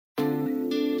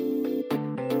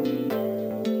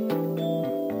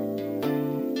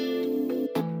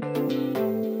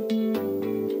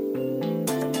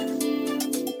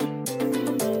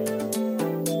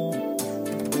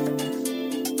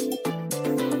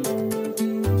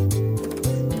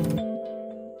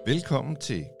Velkommen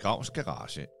til Gravs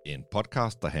Garage, en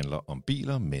podcast, der handler om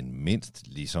biler, men mindst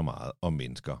lige så meget om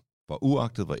mennesker. For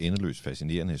uagtet hvor endeløst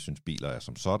fascinerende jeg synes biler er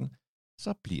som sådan,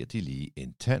 så bliver de lige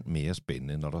en tand mere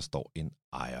spændende, når der står en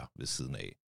ejer ved siden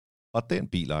af. Og den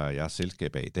bilejer, jeg er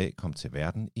selskab af i dag, kom til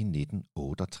verden i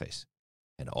 1968.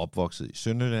 Han er opvokset i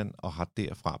Sønderjylland og har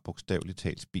derfra bogstaveligt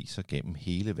talt spist sig gennem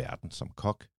hele verden som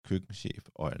kok, køkkenchef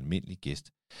og almindelig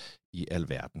gæst i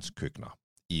alverdens køkkener.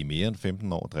 I mere end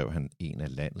 15 år drev han en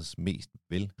af landets mest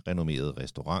velrenommerede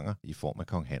restauranter i form af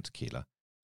Kong Hans Kælder.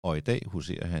 Og i dag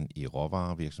huserer han i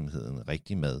råvarevirksomheden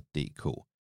Rigtigmad.dk.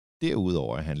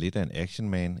 Derudover er han lidt af en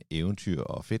actionman, eventyr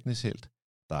og fitnesshelt.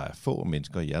 Der er få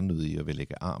mennesker, jeg nyder i at vil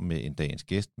lægge arm med en dagens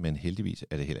gæst, men heldigvis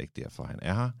er det heller ikke derfor, han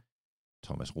er her.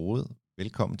 Thomas Rode,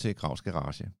 velkommen til Gravs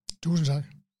Garage. Tusind tak.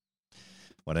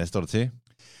 Hvordan står det til?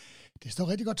 Det står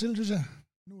rigtig godt til, synes jeg.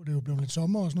 Nu er det jo blevet lidt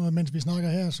sommer og sådan noget, mens vi snakker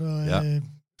her, så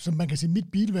som man kan sige,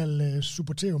 mit bilvalg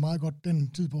supporterer jo meget godt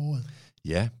den tid på året.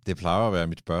 Ja, det plejer at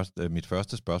være mit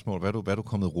første spørgsmål. Hvad er du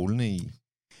kommet rullende i?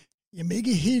 Jamen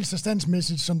ikke helt så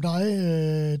standsmæssigt som dig,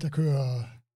 der kører...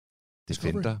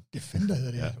 Defender. Defender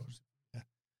hedder det. Ja.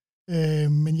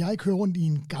 Men jeg kører rundt i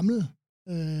en gammel,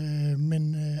 men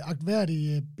agtværdig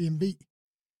BMW.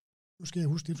 Nu skal jeg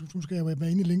huske det. Nu skal jeg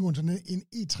være inde i lingoen. Sådan en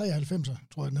E93'er,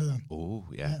 tror jeg, den hedder.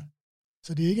 Ja.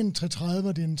 Så det er ikke en 330,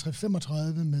 det er en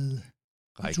 335 med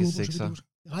række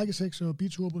 6'er. Række 6 og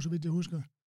biturbo, så vidt jeg husker.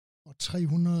 Og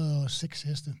 306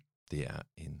 heste. Det er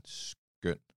en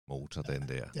skøn motor, den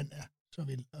der. Den er så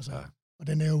vild. Altså. Ja. Og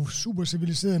den er jo super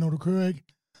civiliseret, når du kører, ikke?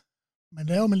 Men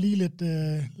laver man lige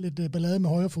lidt ballade med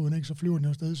højrefoden, ikke, så flyver den jo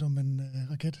afsted som en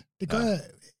raket. Det gør jeg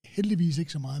heldigvis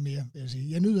ikke så meget mere, vil jeg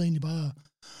sige. Jeg nyder egentlig bare,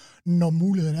 når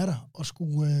muligheden er der, at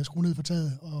skrue ned for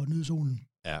taget og nyde solen.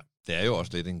 Ja, det er jo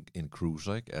også lidt en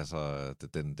cruiser, ikke? Altså,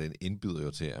 den indbyder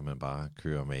jo til, at man bare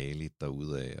kører mageligt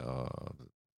derudad og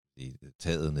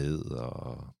taget ned.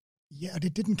 Og... Ja, og det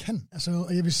er det, den kan. Altså,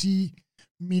 og jeg vil sige,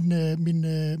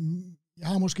 jeg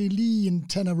har måske lige en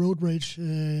tand af road rage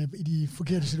i de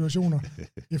forkerte situationer.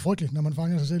 Det er frygteligt, når man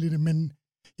fanger sig selv i det, men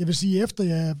jeg vil sige, efter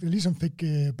jeg ligesom fik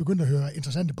begyndt at høre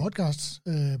interessante podcasts,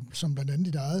 som blandt andet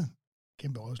dit eget,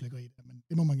 kæmpe røvslækkeri, men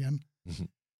det må man gerne,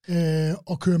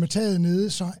 og køre med taget nede,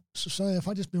 så er jeg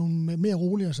faktisk blevet mere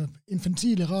rolig. Altså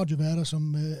infantile radioværter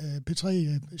som P3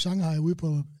 Shanghai ude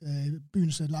på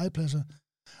byens legepladser,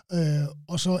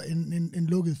 og så en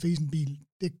lukket fesenbil.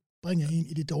 Det bringer en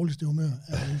i det dårligste humør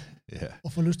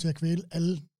og får lyst til at kvæle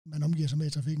alle, man omgiver sig med i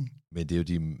trafikken. Men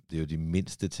det er jo de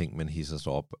mindste ting, man hisser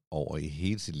sig op over i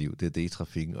hele sit liv. Det er det i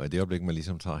trafikken, og i det øjeblik, man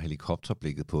ligesom tager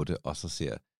helikopterblikket på det, og så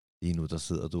ser lige nu, der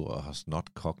sidder du og har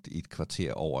snot kogt i et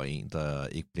kvarter over en, der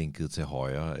ikke blinkede til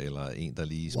højre, eller en, der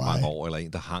lige sprang over, eller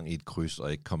en, der hang i et kryds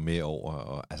og ikke kom med over.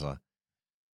 Og altså,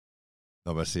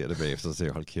 når man ser det bagefter, så siger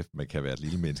jeg, hold kæft, man kan være et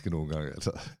lille menneske nogle gange.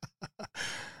 Altså.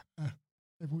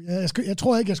 Jeg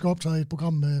tror ikke, jeg skal optage et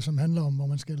program, som handler om, hvor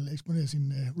man skal eksponere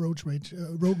sin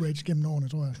road rage gennem årene,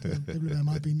 tror jeg. Det vil være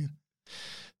meget pinligt.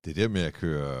 Det der med at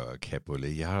køre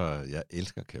cabriolet, jeg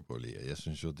elsker cabriolet. Jeg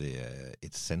synes jo, det er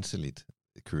et sanseligt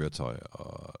køretøj,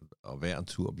 og hver en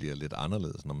tur bliver lidt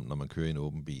anderledes, når man kører i en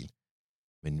åben bil.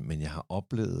 Men jeg har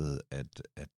oplevet,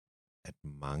 at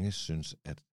mange synes,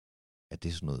 at det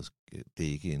er sådan noget, det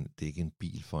er ikke en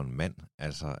bil for en mand.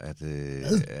 Altså,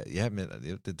 men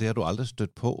det har du aldrig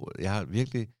stødt på. Jeg har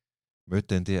virkelig mødt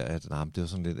den der, at det var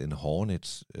sådan lidt en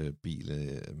Hornets-bil,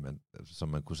 som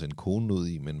man kunne sende konen ud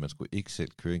i, men man skulle ikke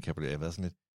selv køre en cabriolet. Jeg har været sådan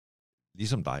lidt,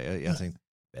 ligesom dig, jeg tænkte,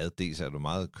 dels er det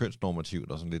meget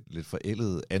kønsnormativt og sådan lidt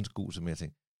forældet anskuelse, men jeg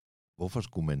tænkte, hvorfor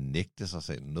skulle man nægte sig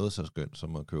selv noget så skønt,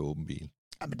 som at køre åben bil?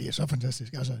 Jamen, det er så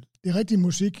fantastisk. Altså, det er rigtig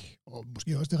musik, og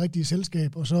måske også det rigtige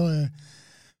selskab, og så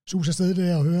sus afsted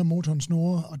der og høre motoren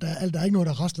snurre, og der er ikke noget,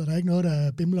 der rasler, der er ikke noget,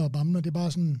 der bimler og bamler, det er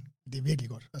bare sådan, det er virkelig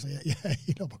godt. Altså, jeg er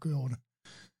helt oppe at køre over det.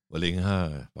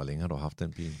 Hvor længe har du haft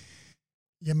den bil?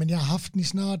 Jamen, jeg har haft den i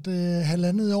snart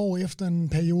 1,5 år efter en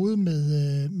periode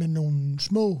med nogle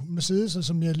små Mercedes'er,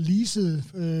 som jeg leasede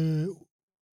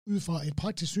ud fra et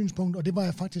praktisk synspunkt, og det var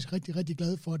jeg faktisk rigtig, rigtig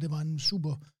glad for. Det var en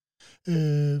super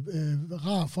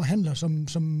rar forhandler,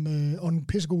 og en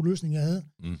pissegod løsning, jeg havde.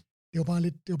 Det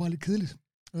var bare lidt kedeligt.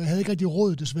 Jeg havde ikke rigtig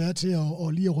råd desværre til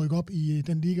at lige at rykke op i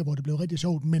den liga, hvor det blev rigtig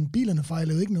sjovt, men bilerne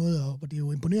fejlede ikke noget, og det er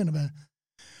jo imponerende, hvad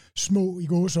små i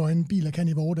gåseøjne biler kan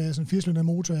i vore dage. Sådan en 4-cylinder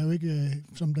motor er jo ikke,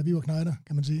 som da vi var knejder,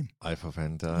 kan man sige. Ej for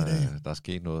fanden, der er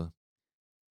sket noget.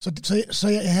 Så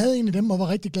jeg havde en af dem, og var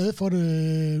rigtig glad for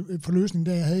det, for løsningen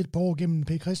der. Jeg havde et par år gennem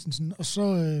P. Christensen, og så,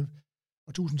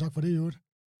 og tusind tak for det i øvrigt,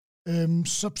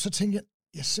 så tænkte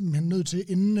jeg er simpelthen nødt til,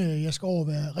 inden jeg skal over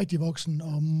være rigtig voksen,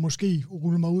 og måske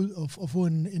rulle mig ud og få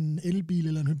en elbil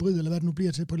eller en hybrid, eller hvad det nu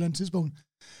bliver til på et eller andet tidspunkt,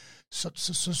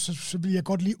 så ville jeg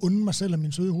godt lige unde mig selv og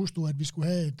min søde hustru, at vi skulle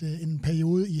have en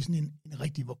periode i sådan en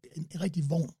rigtig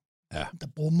vogn, der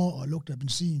brummer og lugter af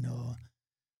benzin.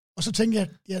 Og så tænkte jeg,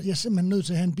 at jeg er simpelthen nødt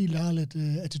til at have en bil, der har lidt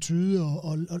attitude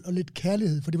og lidt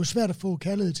kærlighed. For det var svært at få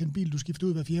kærlighed til en bil, du skifter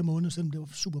ud hver 4 måneder, selvom det var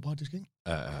super praktisk, ikke?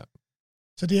 Ja.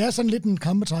 Så det er sådan lidt en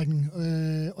kampetrækning.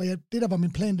 Og det, der var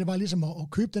min plan, det var ligesom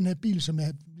at købe den her bil, som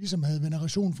jeg ligesom havde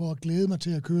veneration for at glæde mig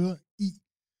til at køre i.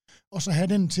 Og så have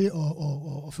den til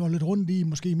at føre lidt rundt i,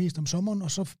 måske mest om sommeren,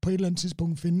 og så på et eller andet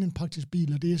tidspunkt finde en praktisk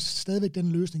bil. Og det er stadigvæk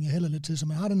den løsning, jeg hælder lidt til. Så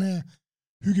man har den her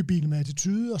hyggebil med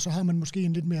attitude, og så har man måske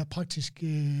en lidt mere praktisk,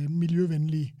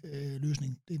 miljøvenlig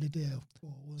løsning. Det er lidt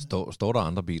der. Står der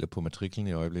andre biler på matriklen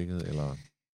i øjeblikket, eller?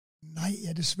 Nej,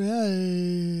 ja, desværre,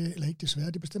 eller ikke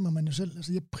desværre, det bestemmer man jo selv.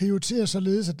 Altså, jeg prioriterer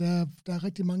således, at der er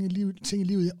rigtig mange ting i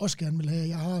livet, jeg også gerne vil have.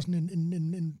 Jeg har sådan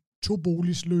en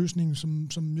to-boligs løsning,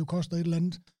 som jo koster et eller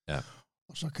andet. Ja.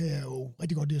 Og så kan jeg jo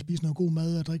rigtig godt lide at spise noget god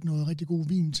mad og drikke noget rigtig god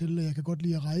vin til. Jeg kan godt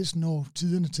lide at rejse, når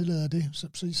tiderne tillader det.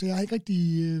 Så jeg har ikke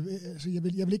rigtig... altså jeg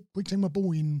vil ikke tænke mig at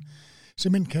bo i en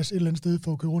cementkasse et eller andet sted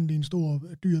for at køre rundt i en stor,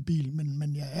 dyr bil.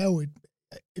 Men jeg er jo jeg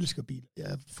elsker bil.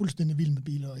 Jeg er fuldstændig vild med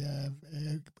biler. Og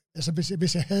altså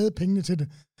hvis jeg havde pengene til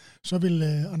det, så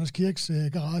ville Anders Kirks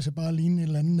garage bare ligne en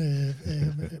eller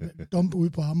anden dump ude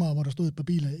på Amager, hvor der stod et par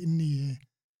biler inde i...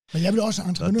 Men jeg vil også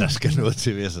entreprenør. Der skal noget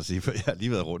til, vil jeg så sige, for jeg har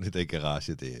lige været rundt i den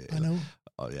garage.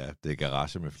 Det er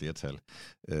garage med flertal.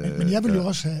 Men jeg vil jo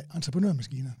også have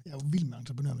entreprenørmaskiner. Jeg er jo vild med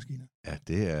entreprenørmaskiner. Ja,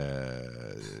 det er...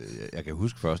 Jeg kan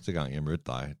huske første gang, jeg mødte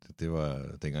dig. Det var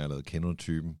dengang, jeg lavede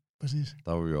Kendo-typen. Præcis.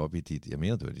 Der var vi jo oppe i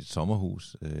dit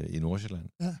sommerhus i Nordsjælland.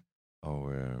 Ja.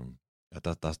 Og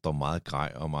der står meget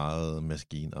grej og meget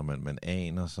maskine, og man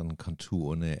aner sådan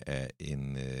konturerne af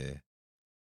en...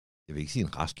 jeg vil ikke sige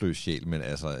en restløs sjæl, men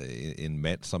altså en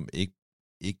mand, som ikke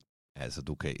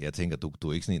altså jeg tænker, du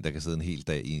er ikke sådan en, der kan sidde en hel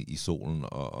dag i solen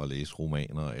og læse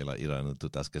romaner eller et eller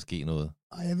andet. Der skal ske noget.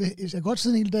 Jeg kan godt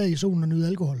sidde en hel dag i solen og nyde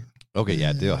alkohol. Okay,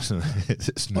 ja, det er også og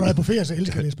når jeg er på ferie, så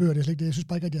elsker jeg at læse bøger. Det er slet ikke det. Jeg synes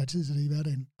bare ikke, at jeg har tid til det i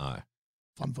hverdagen. Nej.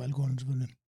 Frem for alkoholen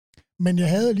selvfølgelig. Men jeg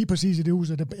havde lige præcis i det hus,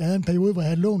 at jeg havde en periode, hvor jeg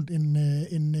havde lånt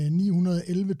en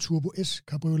 911 Turbo S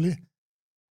Cabriolet.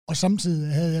 Og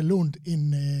samtidig havde jeg lånt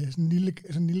sådan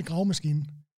en lille gravemaskine.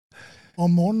 Og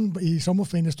om morgenen i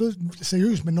sommerferien, jeg stod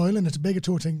seriøst med nøglerne til begge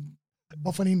to og tænkte,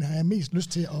 hvorfor en har jeg mest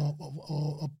lyst til at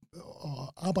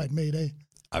arbejde med i dag?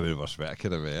 Ej, men hvor svært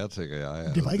kan det være, tænker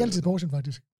jeg. Det var ikke altid Porsche,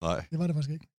 faktisk. Nej. Det var det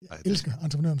faktisk ikke. Jeg elsker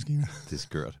entreprenørmaskiner. Det er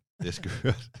skørt. Det er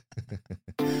skørt.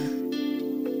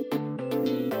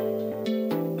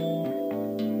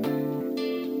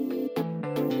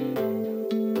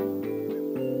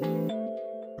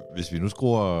 Hvis vi nu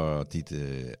skruer dit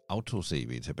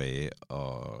auto-CV tilbage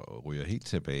og ryger helt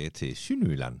tilbage til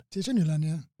Sønderjylland. Til Sønderjylland,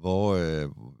 ja.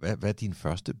 Hvad er din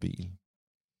første bil?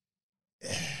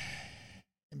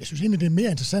 Jeg synes egentlig, det er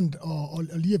mere interessant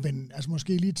at lige at vende, altså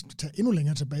måske lige tage endnu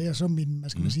længere tilbage, og så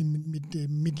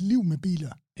mit liv med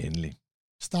biler. Endelig.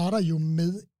 Starter jo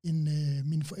med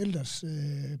min forældres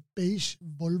beige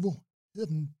Volvo, hedder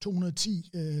den 210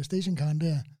 stationcaren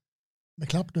der, med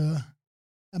klapdøre.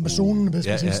 Amazonen, hvis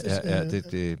man siger.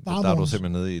 Der er du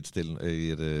simpelthen nede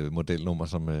i et modelnummer,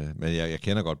 som, men jeg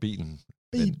kender godt bilen.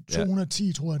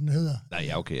 B210, tror jeg, den hedder. Nej,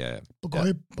 ja, okay, ja.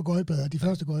 På gøjeblader, de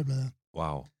første gøjeblader.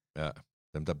 Wow, ja.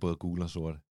 Dem, der er både gule og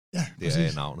sorte. Ja, det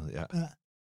er navnet, ja.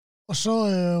 Og så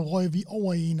røg vi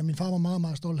over i en, og min far var meget,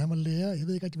 meget stolt. Han var lærer. Jeg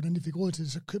ved ikke rigtig, hvordan de fik råd til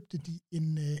det. Så købte de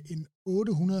en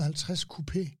 850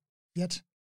 Coupé Fiat.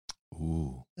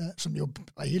 Ja, som jo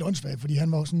var helt åndssvagt, fordi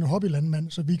han var sådan en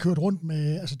hobbylandmand, så vi kørte rundt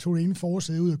med, altså tog det ene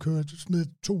forsæde ud og smed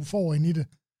 2 får ind i det,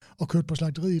 og kørte på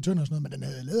slagteriet i Tønder og sådan noget, men den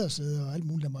havde lædersæde og alt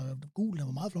muligt, den var gul, den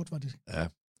var meget flot faktisk. Ja,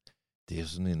 det er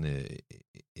sådan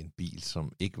en bil,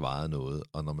 som ikke vejede noget,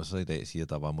 og når man så i dag siger, at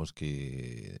der var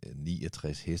måske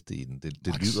 69 heste i den,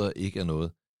 det lyder ikke af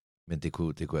noget, men det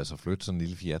kunne altså flytte sådan en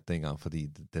lille Fiat dengang, fordi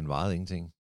den vejede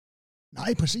ingenting.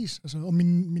 Nej, præcis. Altså, og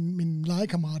min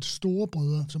legekammerats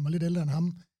storebrødre, som var lidt ældre end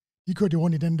ham, de kørte jo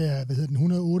rundt i den der,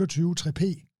 128 3P.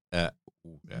 Ja.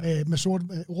 Med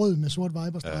rød med sort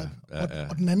Viper-stripe. Ja.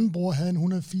 Og den anden bror havde en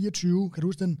 124, kan du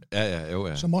huske den?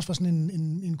 Ja. Som også var sådan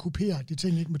en coupé-agtig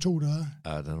ting, ikke med 2 døre.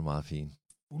 Ja, den er meget fin.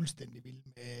 Fuldstændig vild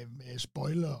med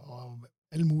spoiler og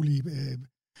alle mulige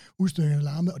udstødninger og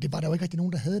larme, og det var der jo ikke rigtig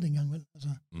nogen, der havde det engang, vel? Altså.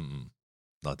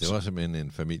 Nå, det var simpelthen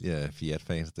en familie af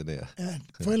Fiat-fans, det der. Ja,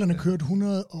 forældrene kørte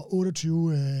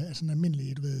 128 sådan en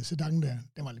almindelig, sedan der.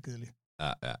 Den var lidt kedelig.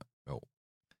 Ja, jo.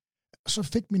 Og så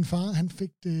fik min far,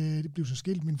 det blev så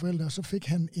skilt, mine forældre, og så fik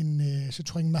han en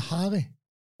Citroën Mahari.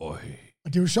 Og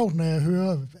det er jo sjovt, når jeg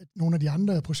hører nogle af de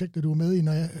andre projekter, du er med i,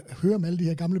 når jeg hører om alle de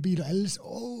her gamle biler, alle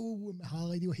med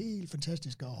Harry, de var helt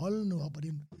fantastiske, og hold nu op. Og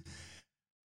det.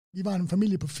 Vi var en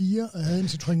familie på 4, og jeg havde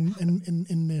en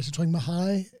Citroën med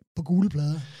Harry på gule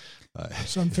plader.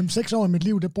 Så 5-6 år i mit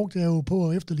liv, der brugte jeg jo på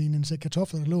at efterligne en sæk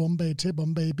kartofler, der lå om bag et tæppe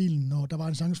om bag bilen, og der var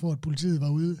en chance for, at politiet var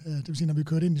ude. Det vil sige, når vi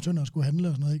kørte ind i Tønder og skulle handle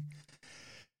og sådan noget, ikke?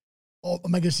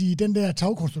 Og man kan sige, den der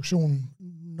tagkonstruktion,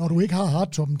 når du ikke har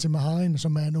hardtoppen til Maharien,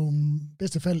 som er nogle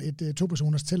bedste fald et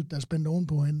 2-personers telt, der er spændt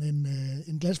ovenpå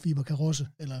en glasfiberkarosse,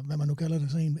 eller hvad man nu kalder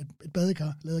det, sådan et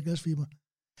badekar lavet af glasfiber.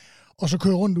 Og så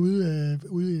kører rundt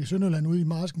ude i Sønderjylland, ude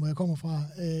i Marsken, hvor jeg kommer fra,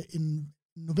 en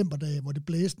novemberdag, hvor det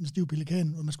blæste en stiv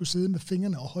pelikan, og man skulle sidde med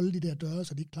fingrene og holde de der døre,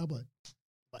 så de ikke klapper. Det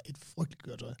var et frygteligt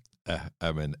køretøj.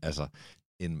 Ja, men altså,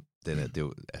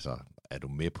 er du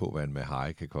med på, hvad en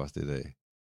Harry kan koste i dag?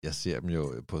 Jeg ser dem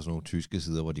jo på sådan nogle tyske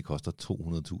sider, hvor de koster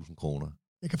 200.000 kroner.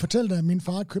 Jeg kan fortælle dig, at min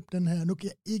far købte den her. Nu kan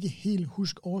jeg ikke helt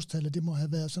huske årstallet. Det må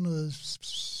have været sådan noget,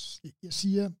 jeg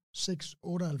siger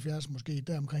 6,78 måske,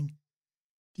 deromkring.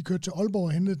 De kørte til Aalborg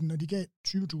og hentede den, og de gav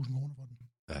 20.000 kroner for den.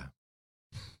 Ja.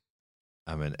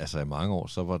 Jamen, altså i mange år,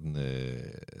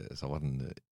 så var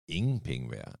den ingen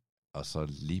penge værd. Og så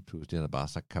lige pludselig er der bare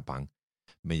så kabang.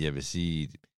 Men jeg vil sige,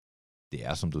 det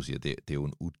er, som du siger, det er jo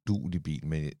en uduelig bil,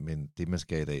 men det, man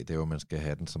skal i dag, det er jo, at man skal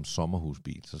have den som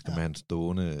sommerhusbil. Så skal man have den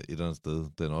stående et eller andet sted.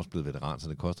 Den er også blevet veteran, så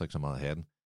det koster ikke så meget at have den.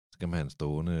 Så skal man have den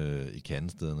stående i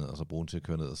kandestederne, og så bruge den til at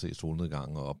køre ned og se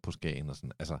solnedgangen og op på Skagen og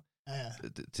sådan. Altså,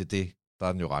 til det, der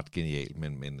er den jo ret genial,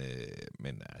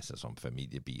 men altså som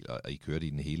familiebil, og I kørte i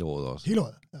den hele året også. Hele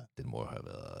året, ja. Den må jo have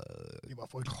været det var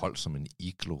koldt som en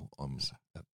iglo.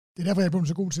 Det er derfor, jeg er blevet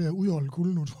så god til at udholde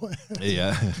kulde nu, tror jeg. Ja.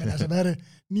 Men altså, hvad er det?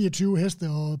 29 heste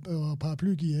og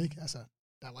paraplygear, ikke? Altså,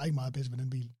 der var ikke meget bedst ved den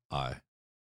bil. Nej.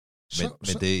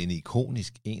 Men det er en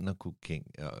ikonisk en at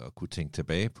kunne tænke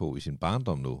tilbage på i sin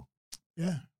barndom nu.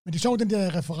 Ja, men det er sjovt, den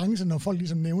der reference, når folk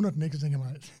ligesom nævner den, ikke? Så tænker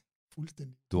man,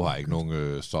 fuldstændig. Du har ikke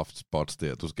nogen soft spots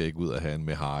der. Du skal ikke ud og have en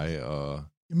med Harry og...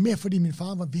 Mere fordi min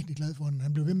far var virkelig glad for den.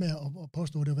 Han blev ved med at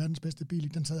påstå, at det var verdens bedste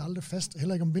bil. Den sad aldrig fast,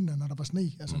 heller ikke om vinteren, når der var sne.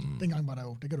 Altså, dengang var der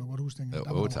jo, det kan du godt huske.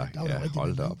 Tak. Ja,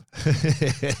 hold da op.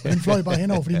 Den fløj bare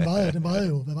henover, fordi den vejede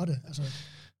jo, hvad var det? Altså,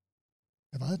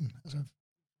 hvad vejede den? Altså,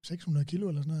 600 kilo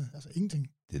eller sådan noget. Altså, ingenting.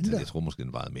 Jeg tror måske,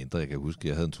 den vejede mindre. Jeg kan huske,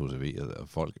 jeg havde en 2CV, og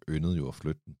folk yndede jo at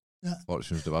flytte den. Ja. Folk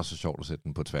synes det var så sjovt at sætte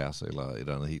den på tværs, eller et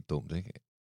eller andet helt dumt, ikke?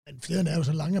 Men fjederne er jo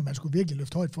så lange, at man skulle virkelig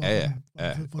løfte højt for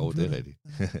det er rigtigt.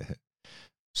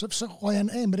 Så røg han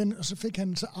af med den, og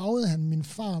så arvede han min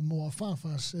farmor og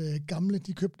farfars gamle.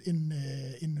 De købte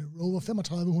en Rover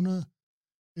 3500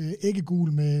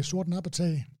 æggegul med sort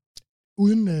nappertag,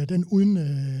 uden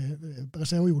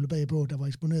reservehjulet bagpå, der var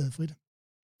eksponeret frit.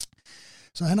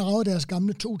 Så han arvede deres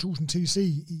gamle 2000 TC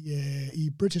i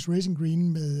British Racing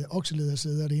Green med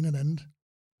okseledersæder og det ene og det andet.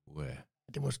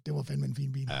 Det var fandme en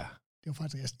fin bil. Ja. Det var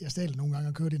faktisk, jeg stadig nogle gange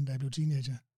og kørte den, da jeg blev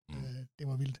teenager. Det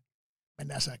var vildt.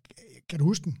 Men altså, kan du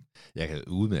huske den? Jeg kan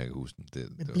udmærket huske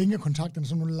den. Med blinkerkontakterne,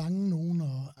 sådan nogle lange nogen,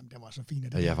 og jamen, det var så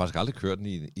fint. Jeg har faktisk aldrig kørt den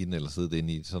i den, eller siddet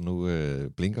inde i, så nu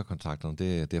blinkerkontakterne,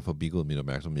 det er forbigået min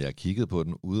opmærksomhed. Jeg har kigget på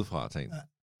den udefra og tænkt,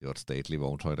 det var et statligt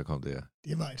vogntøj, der kom der.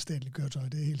 Det var et statligt køretøj,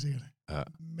 det er helt sikkert. Ja.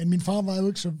 Men min far var jo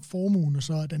ikke så formugende,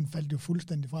 så den faldt jo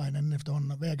fuldstændig fra hinanden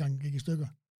efterhånden, og hver gang gik i stykker.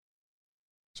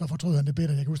 Så fortrød han det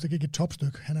bedre. Jeg kan huske, der gik et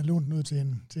topstykke. Han havde lånt den ud til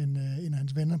en af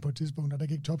hans venner på et tidspunkt, og der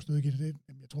gik et topstykke i det.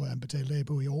 Jeg tror, han betalte af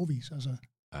på i årevis. Altså.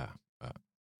 Ja.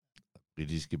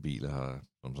 Britiske biler har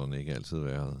som sådan ikke altid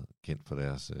været kendt for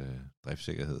deres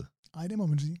driftssikkerhed. Nej, det må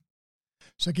man sige.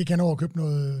 Så gik han over og købte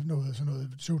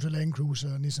noget Toyota Land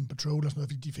Cruiser og Nissan Patrol og sådan noget,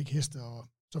 fordi de fik heste, og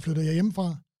så flyttede jeg hjemmefra.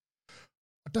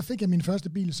 Og der fik jeg min første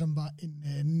bil, som var en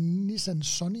Nissan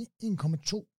Sunny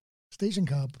 1,2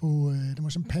 stationcar på, det var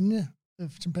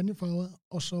champagnefarvet,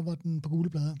 og så var den på gule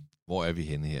plader. Hvor er vi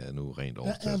henne her nu rent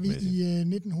årstalsmæssigt? Der er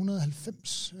vi i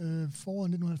 1990, foråret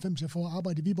 1990. Jeg får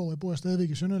arbejde i Viborg. Jeg bor stadigvæk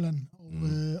i Sønderjylland,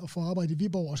 og får arbejde i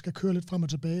Viborg og skal køre lidt frem og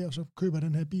tilbage, og så køber jeg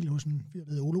den her bil hos en fyr,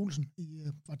 der hedder Ole Olsen,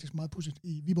 faktisk meget pudsigt,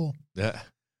 i Viborg. Ja.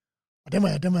 Og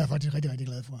den var jeg faktisk rigtig, rigtig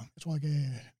glad for. Jeg tror, jeg gav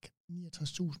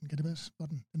 69.000, kan det passe?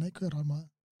 Den har ikke kørt ret meget.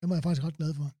 Den var jeg faktisk ret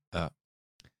glad for. Ja.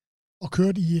 Og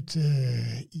kørte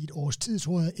i et års tid,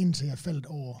 tror jeg, indtil jeg faldt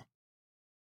over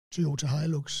Toyota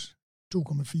Hilux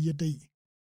 2,4D.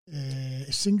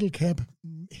 Single cab,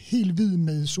 helt hvid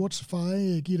med sort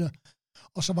safari-gitter,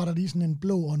 og så var der lige sådan en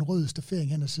blå og en rød staffering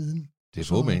hen ad siden. Det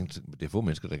er få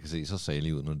mennesker, der kan se så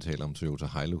salige ud, når de taler om Toyota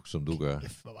Hilux, som du gør.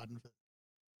 Hvor var den fed.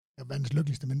 Jeg var verdens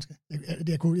lykkeligste menneske.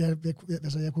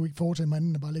 Jeg kunne ikke foretage mig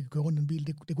anden, at bare ligge og køre rundt en bil.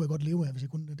 Det kunne jeg godt leve af, hvis jeg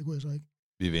kunne det. Det kunne jeg så ikke.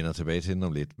 Vi vender tilbage til den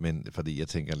om lidt, men fordi jeg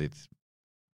tænker lidt,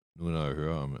 nu når jeg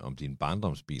hører om dine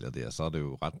barndomsbiler der, så er det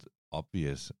jo ret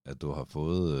obvious, at du har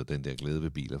fået den der glæde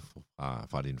ved biler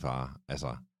fra din far.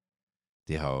 Altså,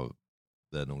 det har jo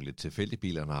været nogle lidt tilfældige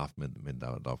biler, han har haft, men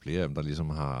der er flere af dem, der ligesom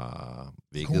har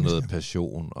vækket noget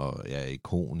passion, og er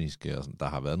ikoniske, og sådan. Der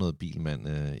har været noget bilmand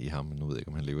i ham, nu ved jeg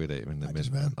ikke, om han lever i dag, men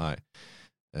nej.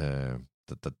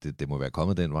 Det må være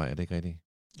kommet den vej, er det ikke rigtigt?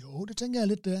 Jo, det tænker jeg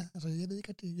lidt, det er. Altså, jeg ved ikke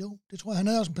rigtig, jo, det tror jeg, han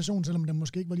havde også en passion, selvom den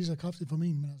måske ikke var lige så kraftig for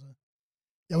min, men altså,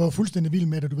 jeg var fuldstændig vild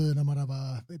med det, du ved, når der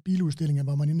var biludstillinger,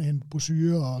 hvor man inde og hentede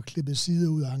brochurer og klippede sider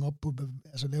ud og hang op på,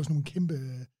 altså lavede sådan nogle kæmpe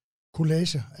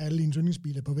collager af alle ens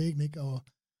yndlingsbiler på væggen, ikke? Og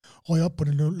røg op på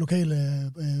den lokale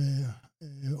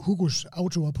Hugos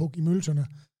autoophug i Mølterne,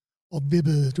 og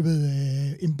vippede, du ved,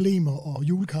 emblemer og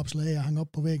julekapsler af og hang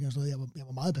op på væggen og sådan noget. Jeg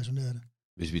var meget passioneret af det.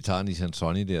 Hvis vi tager Nissan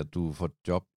Sunny der, du får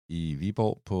job i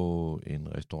Viborg på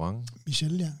en restaurant.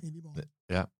 Michel, ja, i Viborg.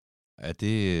 Ja.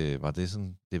 Var det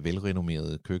sådan det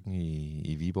velrenommerede køkken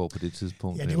i Viborg på det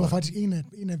tidspunkt? Ja, det var faktisk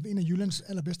en af Jyllands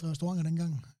allerbedste restauranter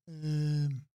dengang.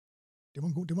 Det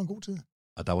var en god tid.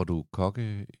 Og der var du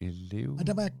kokkeelev? Ja,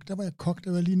 der var jeg kok.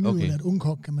 Der var lige nyudlært ung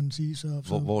kok, kan man sige.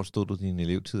 Hvor stod du din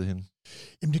elevtid hen?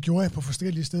 Jamen, det gjorde jeg på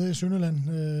forskellige steder i Sønderland.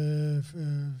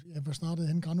 Jeg var startet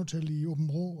hen Grand Hotel i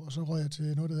Åbenrå, og så røg jeg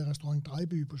til noget, der hedder Restaurant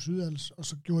Drejby på Sydals, og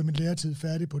så gjorde jeg min læretid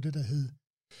færdig på det, der hed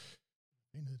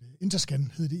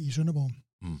Interscan, hed det i Sønderborg.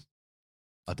 Mm.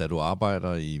 Og da du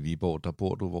arbejder i Viborg, der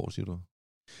bor du, hvor siger du?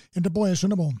 Jamen, der bor jeg i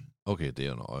Sønderborg. Okay, det er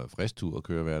jo en frisk tur at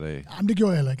køre hver dag. Jamen, det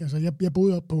gjorde jeg heller ikke. Altså, jeg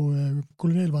boede op på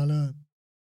kolonialvejleder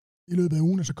i løbet af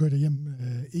ugen, og så kørte jeg hjem,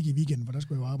 ikke i weekenden, for der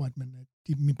skulle jeg jo arbejde,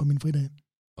 men på min fridag.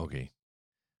 Okay.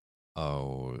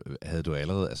 Og havde du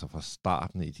allerede, altså fra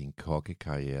starten i din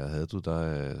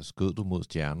kokkekarriere, skød du mod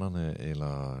stjernerne,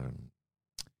 eller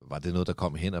var det noget, der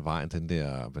kom hen ad vejen, den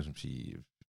der, hvad skal man sige,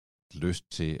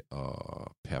 lyst til at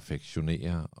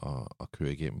perfektionere og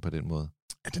køre igennem på den måde?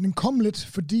 Ja, den kom lidt,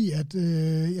 fordi at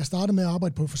jeg startede med at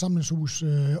arbejde på et forsamlingshus,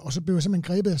 og så blev jeg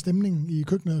simpelthen grebet af stemningen i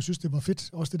køkkenet, og synes, det var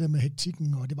fedt. Også det der med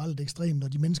hektikken, og det var lidt ekstremt,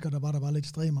 og de mennesker, der var lidt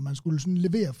ekstreme, og man skulle sådan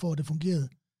levere for, at det fungerede.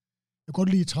 Jeg kunne godt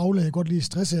lide travle, jeg kunne godt lide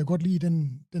stress, jeg kunne godt lide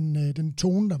den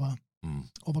tone, der var,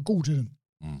 og var god til det.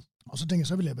 Mm. Og så tænkte jeg,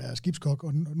 så ville jeg være skibskok,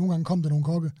 og nogle gange kom der nogle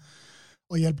kokke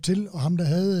og hjalp til, og ham, der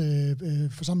havde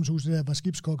forsamlingshuset der, var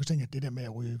skibskok, og tænkte, at det der med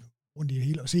at ryge rundt i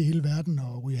hele, og se hele verden,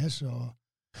 og ryge has, og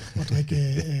drikke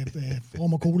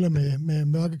rom og cola med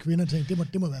mørke kvinder, tænkte,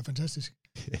 det må være fantastisk.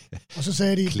 Og så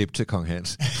sagde de... Klip til Kong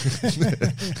Hans.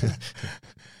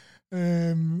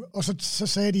 Og så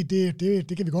sagde de,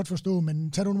 det kan vi godt forstå,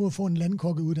 men tag du nu og få en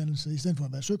landkokkeuddannelse, i stedet for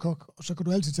at være søkok, og så kan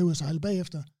du altid tage ud og sejle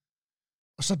bagefter.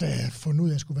 Og så da jeg fundet ud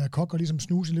af, at jeg skulle være kok, og ligesom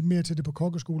snuse lidt mere til det på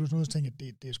kokkeskole og sådan noget, så tænkte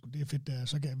jeg, det er fedt,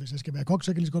 der. Hvis jeg skal være kok,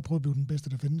 så kan jeg lige så godt prøve at blive den bedste,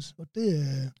 der findes. Og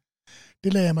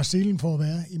det lagde jeg mig selen for at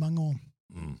være i mange år.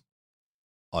 Mm.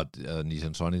 Og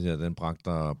Nissan Sunny der, den bragte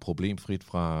dig problemfrit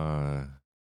fra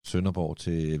Sønderborg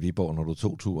til Viborg, når du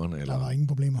tog turen? Eller? Der var ingen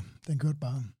problemer. Den kørte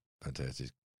bare.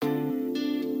 Fantastisk.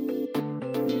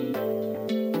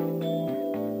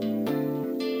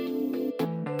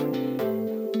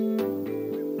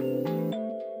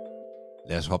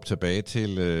 Lad os hoppe tilbage til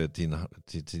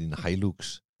din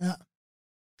Hilux. Ja.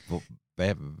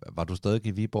 Var du stadig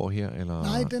i Viborg her? Eller?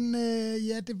 Nej,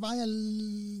 det var jeg...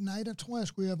 Nej, der tror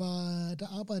jeg der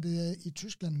arbejdede jeg i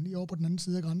Tyskland, lige over på den anden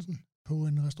side af grænsen, på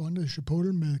en restaurant i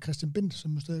Schiphol med Christian Bindt,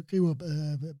 som driver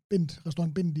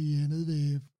Restaurant Bindt nede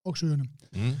ved Oksøerne,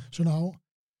 Sønderhav.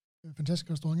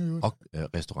 Fantastisk restaurant i øvrigt. Og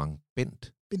Restaurant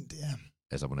Bindt? Bindt, ja.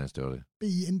 Altså, hvordan står det?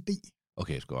 B-I-N-D.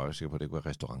 Okay, jeg skulle også sikker på, at det ikke var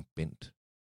Restaurant Bindt.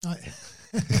 Nej.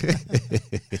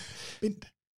 Bindt.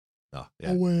 Nå,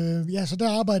 ja. Og så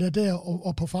der arbejdede jeg der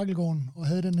og på Fakkelgården, og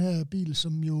havde den her bil,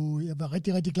 som jo jeg var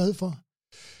rigtig, rigtig glad for.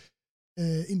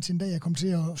 Indtil en dag, jeg kom til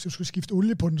at skulle skifte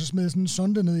olie på den, så smed jeg sådan en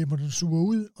sonde ned, jeg måtte suge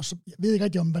ud, og så, jeg ved ikke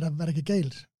rigtig om, hvad der gik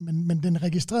galt, men den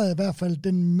registrerede i hvert fald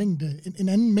den mængde, en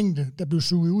anden mængde, der blev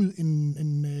suget ud,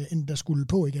 end der skulle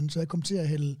på igen, så jeg kom til at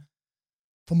hælde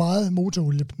for meget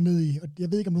motorolie ned i, og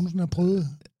jeg ved ikke, om nogen sådan har prøvet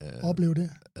at opleve det.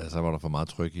 Så var der for meget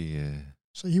tryk i...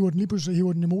 Så hiver den lige pludselig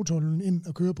i motoren ind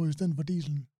og kører på i stedet for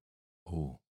dieselen.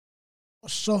 Og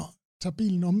så tager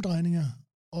bilen omdrejninger,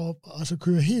 og så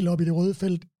kører helt op i det røde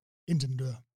felt, indtil den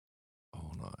dør.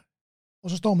 Nej. Og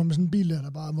så står man med sådan en bil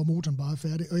der hvor motoren bare er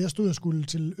færdig. Og jeg stod og skulle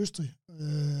til Østrig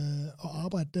og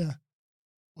arbejde der,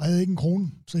 og havde ikke en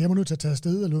krone. Så jeg var nødt til at tage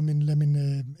afsted og lade min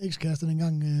ekskæreste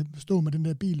dengang stå med den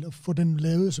der bil og få den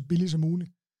lavet så billigt som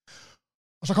muligt.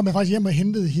 Og så kom jeg faktisk hjem og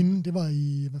hentede hende. Det var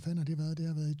i, hvad fanden har det været? Det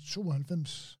har været i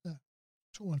 92. Ja,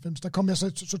 92. Der kom jeg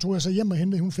så tog jeg så hjem og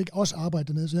hentede. Hun fik også arbejde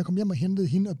dernede, så jeg kom hjem og hentede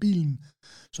hende og bilen,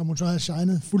 som hun så havde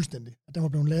shined fuldstændig. Og den var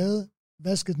blevet lavet,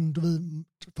 vasket den, du ved,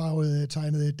 farvede,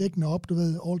 tegnede dækkene op, du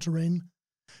ved, all terrain.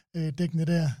 dækkene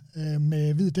der,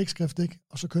 med hvid dækskrift, ikke?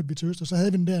 Og så kørte vi til Øster. Så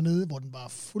havde vi den dernede, hvor den var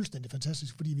fuldstændig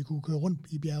fantastisk, fordi vi kunne køre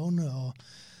rundt i bjergene, og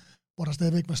hvor der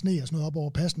stadigvæk var sne og sådan noget op over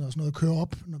passen, og sådan noget, køre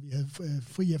op, når vi havde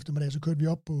fri eftermiddag, så kørte vi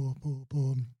op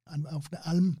på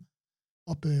Alm,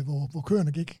 op hvor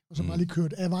køerne gik, og så bare lige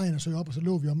kørt af vejen og så op, og så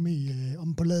lå vi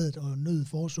om på ladet og nød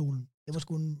forsolen. Det var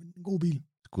sgu en god bil.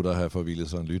 Skulle der have forvildet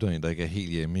sådan en lytter ind, der ikke er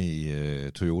helt hjemme i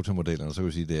Toyota-modellerne, så vil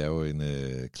jeg sige, det er jo en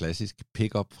klassisk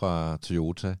pick-up fra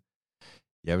Toyota.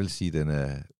 Jeg vil sige, at den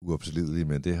er uopslidelig,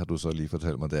 men det har du så lige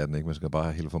fortalt mig, det er den ikke. Man skal bare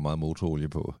have helt for meget motorolie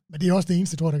på. Men det er også det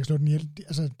eneste, tror jeg, der kan slå den ihjel.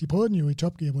 De prøvede den jo i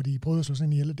Top Gear, hvor de prøvede at slå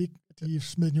den ihjel, og de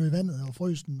smed den jo i vandet og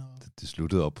frøs den. Og... Det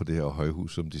sluttede op på det her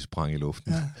højhus, som de sprang i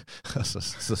luften. Ja. Og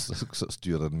så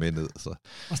styrter den med ned, så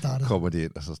kommer de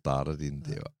ind, og så starter de den.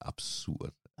 Det er jo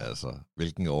absurd. Altså,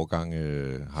 hvilken årgang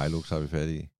Hilux har vi fat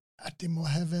i? Ja, det må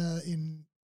have været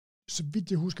så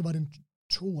vidt jeg husker, var det en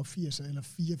 82'er eller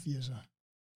 84'er.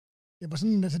 Det var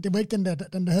sådan, altså, det var ikke den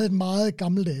der havde et meget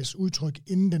gammeldags udtryk,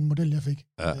 inden den model, jeg fik.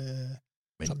 Ja.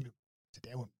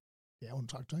 Det er jo en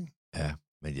traktor, ikke? Ja,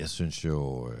 men jeg synes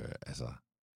jo,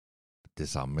 det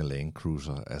samme med Land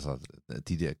Cruiser, altså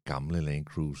de der gamle Land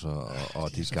Cruiser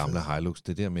og de gamle Hilux,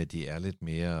 det der med, at de er lidt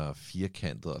mere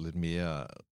firkantet og lidt mere,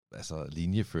 altså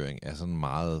linjeføring er sådan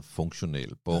meget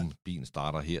funktionel. Bum, bilen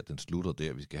starter her, den slutter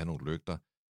der, vi skal have nogle lygter.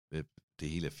 Det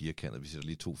hele er firkantet, vi sætter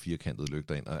lige 2 firkantede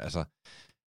lygter ind, og altså...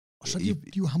 Og så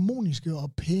er de jo harmoniske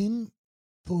og pæne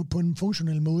på en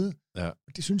funktionel måde. Ja.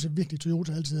 Det synes jeg virkelig,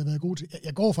 Toyota altid har været god til.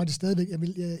 Jeg går faktisk stadigvæk,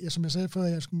 som jeg sagde før,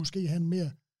 jeg skulle måske have en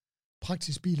mere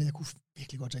praktisk bil, og jeg kunne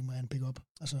virkelig godt tænke mig at have en pick-up.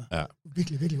 Altså,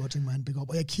 virkelig, virkelig godt tænke mig at have en pick-up.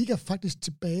 Og jeg kigger faktisk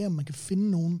tilbage, om man kan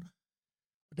finde nogen.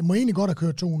 Det må egentlig godt have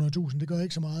kørt 200.000, det gør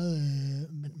ikke så meget,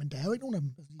 men der er jo ikke nogen af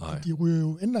dem. De ryger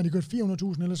jo, enten har de kørt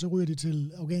 400.000, eller så ryger de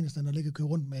til Afghanistan og ligger og kører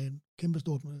rundt med en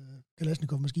kæmpestort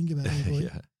Kalashnikov maskingevær.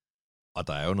 Ja. Og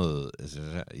der er jo noget,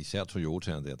 altså, især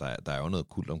Toyota'erne der er jo noget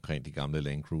kult omkring de gamle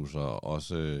Land Cruiser, og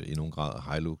også i nogen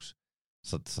grad Hilux.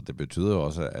 Så det betyder jo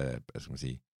også, at hvad skal man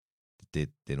sige, det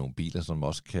er nogle biler, som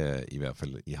også kan, i hvert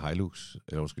fald i Hilux,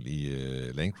 eller i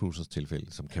Land Cruisers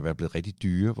tilfælde, som kan være blevet rigtig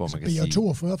dyre, hvor altså man kan sige...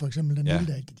 BR42 for eksempel, den lille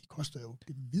der, de koster jo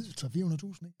vidt 400.000,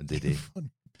 ikke? Men det er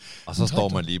det. Og så står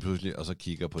man lige pludselig, og så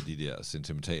kigger på de der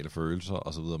sentimentale følelser,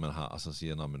 og så videre, man har, og så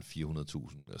siger, når man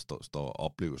 400.000 står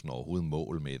oplevelsen overhovedet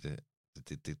mål med det.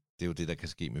 Det er jo det, der kan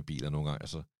ske med biler nogle gange.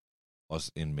 Altså,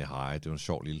 også en Mehari, det er jo en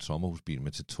sjov lille sommerhusbil,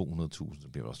 men til 200.000, så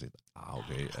bliver det også lidt,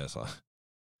 okay, altså.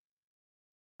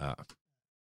 Ja.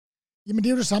 Jamen, det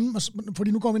er jo det samme,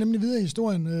 fordi nu går vi nemlig videre i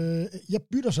historien. Jeg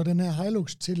bytter så den her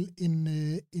Hilux til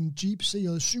en Jeep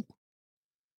CJ7,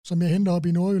 som jeg henter op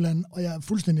i Nordjylland, og jeg er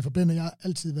fuldstændig forblændet. Jeg har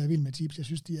altid været vild med Jeeps. Jeg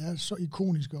synes, de er så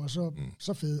ikoniske og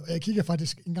så fede. Og jeg kigger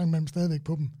faktisk en gang imellem stadigvæk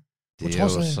på dem. Det er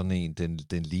jo sådan en,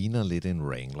 den ligner lidt en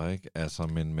Wrangler, ikke? Altså,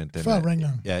 men den før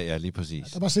Wrangleren. Ja, lige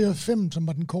præcis. Ja, der var CJ5, som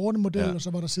var den korte model, og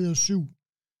så var der CJ7,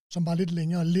 som var lidt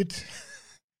længere,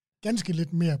 ganske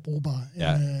lidt mere brugbar.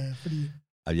 End, fordi...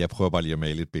 Jeg prøver bare lige at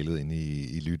male et billede ind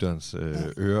i lytterens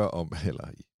ører om,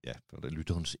 eller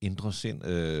lytterens indre sind,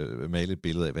 male et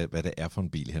billede af, hvad det er for en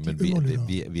bil her. Men de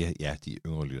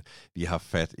yngre lytter. Vi har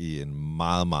fat i en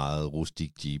meget, meget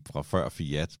rustik Jeep fra før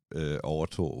Fiat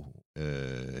overtog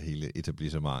hele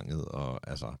etablissementet. Og,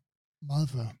 altså, meget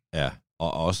før. Ja,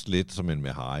 og også lidt som en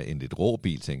Mehari, en lidt rå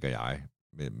bil, tænker jeg.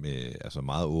 Med altså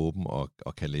meget åben,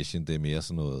 og Kaleshin, det er mere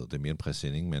sådan noget, det er mere en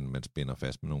præsending, men man spænder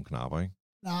fast med nogle knapper, ikke?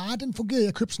 Nej, den fungerede.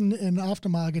 Jeg købte sådan en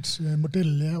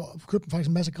aftermarket-model. Jeg købte faktisk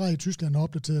en masse grej i Tyskland og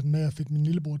opdaterede den med, og fik min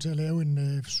lillebror til at lave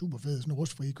en super fed, sådan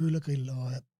rustfri kølergrill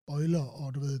og bøjler,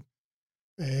 og du ved,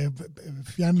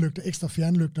 ekstra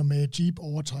fjernlygter med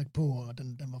Jeep-overtræk på, og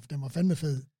den var fandme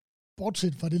fed.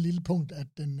 Bortset fra det lille punkt, at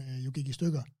den jo gik i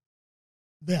stykker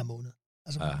hver måned.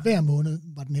 Altså hver måned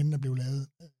var den henne, der blev lavet,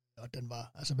 og den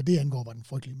var, altså hvad det angår, var den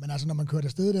frygtelig. Men altså, når man kørte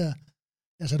afsted der,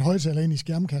 jeg satte højtaler ind i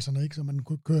skærmkasserne, ikke, så man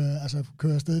kunne køre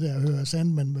afsted der og høre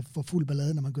Sandman for fuld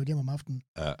ballade, når man kørte hjem om aftenen.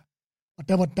 Ja. Og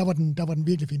der var den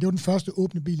virkelig fin. Det var den første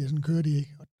åbne bil, jeg sådan kørte i,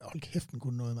 ikke? Og hold kæft, den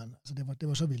kunne noget, mand. Altså, det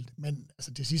var så vildt. Men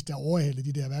altså, til sidst, der overhalede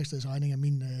de der værkstedsregninger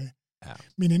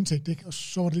min indtægt, ikke? Og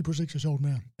så var det lige pludselig ikke så sjovt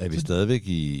mere. Er vi stadigvæk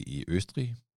i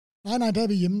Østrig? Nej, der er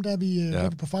vi hjemme. Der er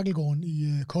vi på Fakkelgården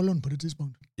i Kollund på det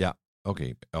tidspunkt. Ja,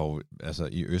 okay. Og altså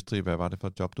i Østrig, hvad var det for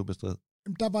et job, du bestred?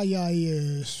 Der var jeg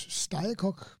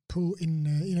stegekok på en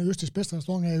af Østrigs bedste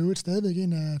restauranter. Jeg er jo stadigvæk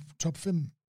en af top 5.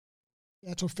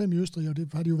 Jeg er top 5 i Østrig, og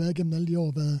det har det jo været gennem alle de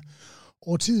år. Været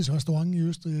årtidets restaurant i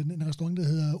Østrig. En restaurant, der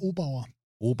hedder Obauer.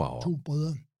 2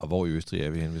 brødre. Og hvor i Østrig er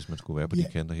vi hen, hvis man skulle være på de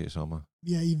kanter her i sommer?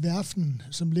 Vi er i Werfen,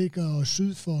 som ligger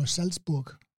syd for Salzburg.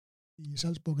 I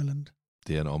Salzburgerland.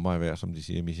 Det er en omvej værd, som de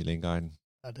siger i Michelin-guiden.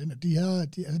 Ja,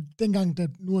 dengang,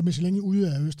 nu er Michelin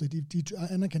ude af Østrig, de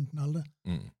anerkendte den aldrig.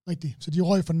 Rigtigt. Så de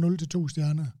røg fra 0 til 2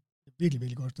 stjerner. Virkelig,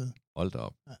 virkelig godt sted. Hold da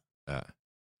op. Ja.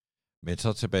 Men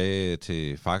så tilbage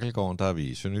til Fakkelgården, der er vi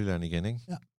i Sønderjylland igen, ikke?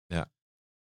 Ja.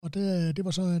 Og det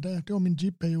var min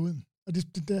Jeep-periode. Og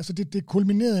det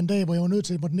kulminerede en dag, hvor jeg var nødt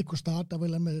til, hvor den ikke kunne starte. Der var et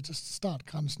eller andet med,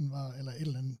 startgrænsen var, eller et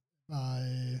eller andet, var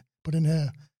på den her,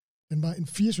 den var en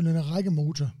 4-cylinder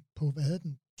rækkemotor på, hvad havde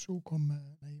den?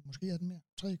 måske er den mere,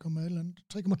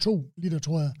 3,2 liter,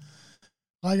 tror jeg,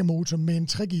 rækkemotor med en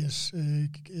 3-gears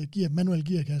manuel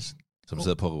gearkasse. Som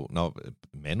sidder på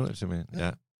manuel simpelthen,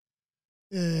 ja.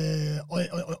 Og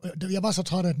jeg var så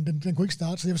træt af den kunne ikke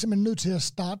starte, så jeg var simpelthen nødt til at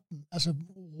starte den, altså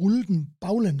rulle den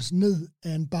baglæns ned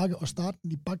af en bakke, og starte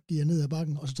den i bakgear ned ad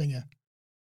bakken, og så tænkte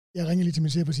jeg ringer lige til min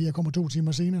chef og siger, jeg kommer 2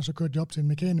 timer senere, så kørte jeg op til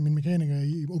min mekaniker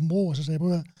i Åben Rå, og så sagde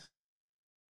jeg,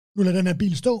 nu lader den her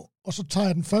bil stå, og så tager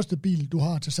jeg den første bil, du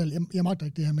har til salg. Jeg magter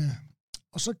ikke det her med.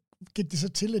 Og så gik det så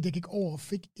til, at jeg gik over og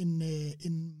fik en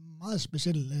meget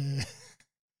speciel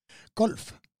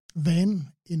Golf-van.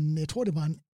 Jeg tror, det var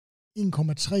en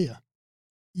 1,3'er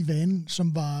i vanen,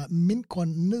 som var mintgrøn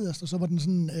nederst, og så var den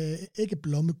sådan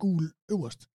æggeblomme gul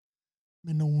øverst,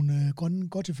 med nogle grønne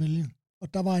godtefælge.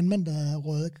 Og der var en mand, der havde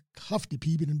røget kraftig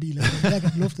pipe i den bil, og hver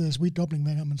gang luftede Sweet Doubling,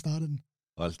 hver gang man startede den.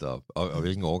 Hold da op. Og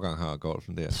hvilken årgang har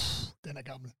Golfen der? Den er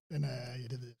gammel. Det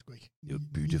ved jeg sgu ikke. Det er jo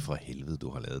et bytte fra helvede, du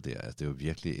har lavet der. Altså, det er jo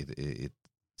virkelig et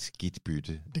skidt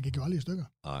bytte. Det gik jo aldrig i stykker.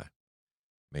 Nej.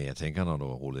 Men jeg tænker, når du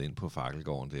var rullet ind på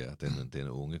Fakkelgården der, den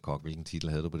unge kok, hvilken titel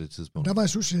havde du på det tidspunkt? Der var jeg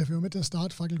souschef. Jeg var med til at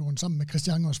starte Fakkelgården sammen med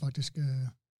Christian også faktisk,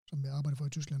 som jeg arbejder for i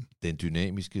Tyskland. Den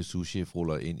dynamiske souschef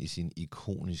ruller ind i sin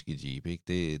ikoniske Jeep, ikke?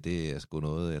 Det er sgu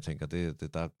noget, jeg tænker,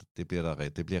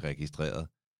 det bliver registreret.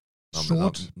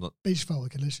 Sort,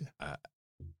 beigefarvet kalesje.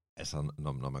 Altså,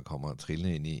 når man kommer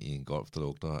trillende ind i en Golf, der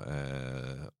lugter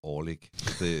af Orlik.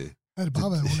 Det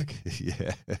bare været Orlik.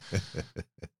 Ja.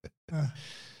 Ja.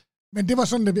 Men det var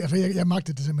sådan, altså jeg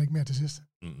magtede det simpelthen ikke mere til sidst.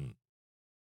 Mm-hmm.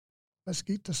 Hvad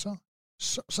skete der så?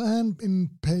 Så havde han en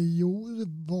periode,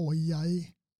 hvor jeg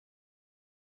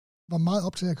var meget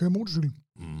optaget af at køre motorcykel.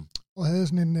 Mm. Og havde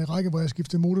sådan en række, hvor jeg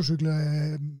skiftede motorcykler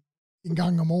en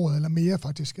gang om året, eller mere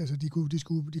faktisk. Altså, de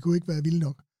kunne ikke være vilde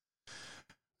nok.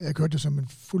 Jeg kørte det som en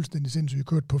fuldstændig sindssyg. Jeg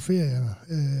kørte på ferie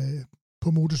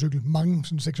på motorcykel. Mange,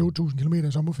 sådan 6-8.000 kilometer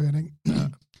i sommerferien, ikke? Ja.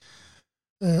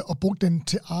 Og brugte den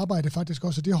til arbejde faktisk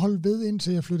også. Og det holdt ved,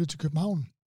 indtil jeg flyttede til København.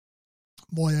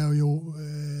 Hvor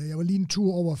jeg var lige en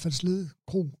tur over Faldsled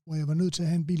Kro, hvor jeg var nødt til at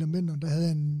have en bil om vinteren. Der havde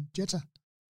jeg en Jetta.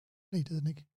 Nej, det hed den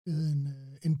ikke. Det hed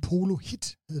en Polo Hit,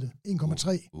 hed det.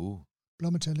 1,3.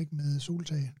 Blåmetallic med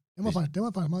soltag. Det var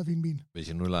faktisk en meget fin bil. Hvis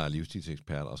jeg nu leger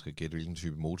livsstilsekspert og skal gætte, hvilken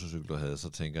type motorcykel du havde, så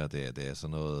tænker jeg, at det er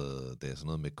sådan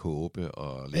noget med kåbe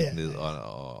og lidt ned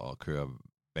og køre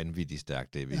vanvittigt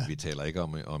stærkt. Vi taler ikke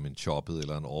om en choppet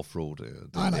eller en offroad.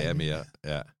 Det er mere...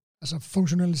 Ja. Altså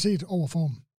funktionalitet over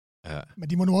form. Ja. Men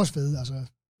de må nu også vide, altså...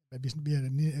 Vi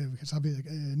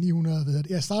er 900, ved jeg.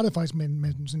 Jeg startede faktisk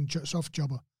med sådan en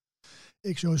softjobber.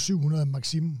 XJ 700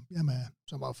 Maxim,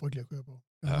 som var frygtelig at køre på.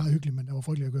 Det var meget hyggeligt, men det var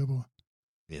frygtelig at køre på.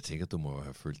 Jeg tænker, du må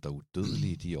have følt dig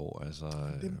udødelig i de år. Altså,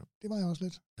 det var jeg også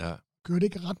lidt. Ja. Kørte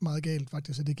ikke ret meget galt,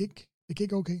 faktisk, så det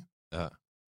gik okay. Ja.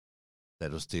 Da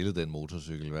du stillede den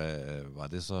motorcykel, var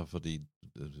det så, fordi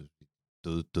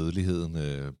dødeligheden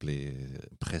blev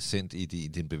præsent i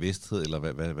din bevidsthed,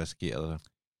 eller hvad sker der?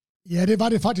 Ja, det var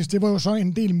det faktisk. Det var jo så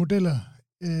en del modeller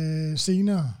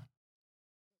senere.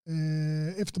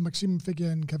 Efter Maxim fik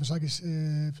jeg en Kawasaki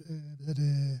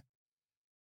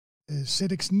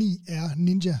ZX-9R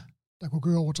Ninja, der kunne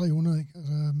køre over 300, ikke?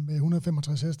 Altså med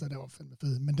 165 hester, det var fandme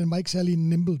fedt. Men den var ikke særlig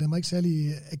nimble, den var ikke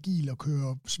særlig agil at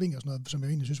køre sving og sådan noget, som jeg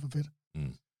egentlig synes var fedt.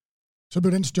 Mm. Så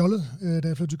blev den stjålet, da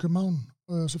jeg flyttede til København,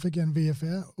 og så fik jeg en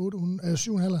VFR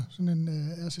 7,5, sådan en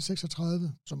RC36,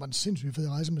 som var en sindssygt fed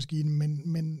rejsemaskine,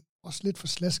 men også lidt for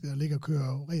slasket at ligge og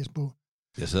køre race på.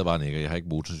 Jeg sidder bare og nikker. Jeg har ikke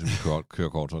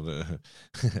motorcykelkørekort.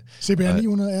 CBR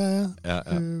 900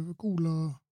 RR, gul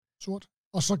og sort.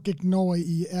 Og så gik den over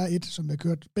i R1, som jeg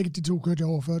kørte. Begge de to kørte jeg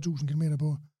over 40.000 km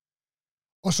på.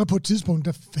 Og så på et tidspunkt,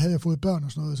 der havde jeg fået børn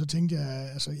og sådan noget, så tænkte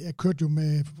jeg, altså jeg kørte jo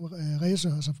med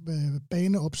racer, altså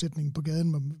baneopsætning på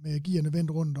gaden med gearne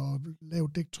vendt rundt og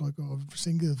lavt dæktryk og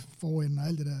sænket forenden og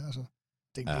alt det der. Altså,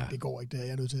 det går ikke, det er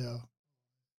jeg nødt til at...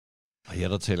 Og her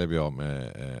der taler vi om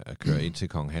at køre ind til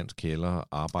Kong Hans kælder,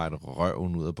 arbejde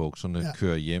røven ud af bukserne,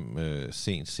 køre hjem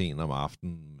sent om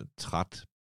aftenen, træt,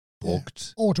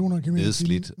 brugt, over 200 km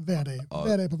nedslidt. Hver dag.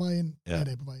 Hver dag på vej ind, hver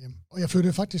dag på vej hjem. Og jeg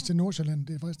flyttede faktisk til Nordsjælland.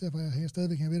 Det er faktisk derfor, jeg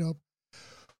stadigvæk hænger ved det op.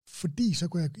 Fordi så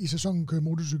kunne jeg i sæsonen køre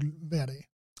motorcykel hver dag.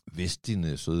 Vidste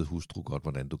din søde hustru godt,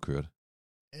 hvordan du kørte?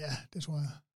 Ja, det tror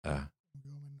jeg. Ja.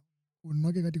 Hun vil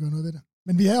nok ikke rigtig gøre noget ved det.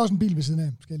 Men vi har også en bil ved siden af,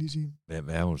 skal jeg lige sige.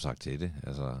 Hvad har hun sagt til det?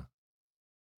 Altså...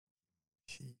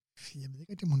 Jeg ved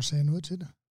ikke rigtig, om hun sagde noget til det.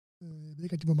 Jeg ved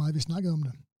ikke rigtig, hvor meget vi snakkede om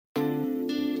det.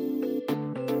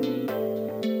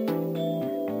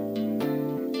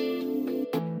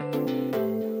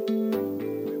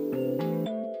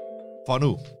 For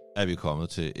nu er vi kommet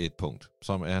til et punkt,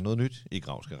 som er noget nyt i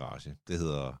Gravs Garage. Det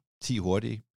hedder 10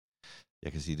 hurtige.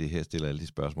 Jeg kan sige, at det her stiller alle de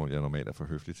spørgsmål, jeg normalt er for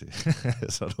høflig til.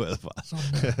 Så er du advaret.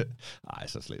 Nej,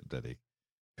 så slemt er det ikke.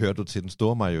 Hører du til den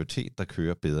store majoritet, der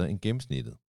kører bedre end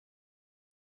gennemsnittet?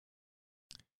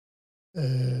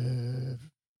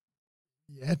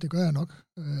 Ja, det gør jeg nok.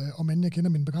 Om end jeg kender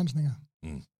mine begrænsninger.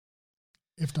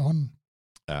 Efterhånden.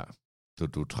 Ja,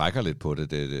 du trækker lidt på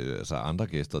det. Altså andre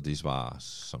gæster, de svarer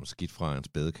som skidt fra en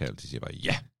spædekalv. De siger bare,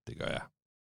 ja, det gør jeg.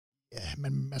 Ja,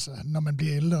 men altså, når man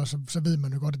bliver ældre, så ved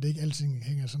man jo godt, at det ikke altid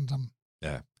hænger sådan sammen.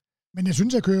 Ja. Men jeg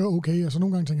synes, jeg kører okay, og så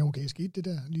nogle gange tænker jeg, okay, skete det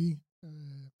der lige?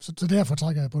 Så derfor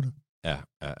trækker jeg på det. Ja.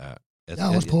 Jeg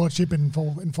har også prøvet at chippe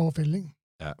en forfælde, ikke?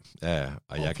 Ja,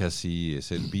 og jeg kan sige, at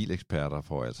selv bileksperter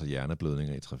får altså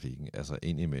hjerneblødninger i trafikken. Altså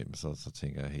indimellem, så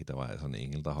tænker jeg, hey, der var altså en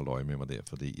engel, der holdt øje med mig der,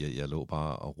 fordi jeg lå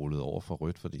bare og rullede over for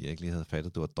rødt, fordi jeg ikke lige havde fattet,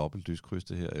 at det var dobbelt lyskryds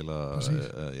det her, eller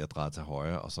jeg drejede til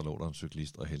højre, og så lå der en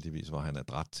cyklist, og heldigvis var han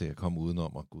adræt til at komme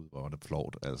udenom, og gud, hvor var det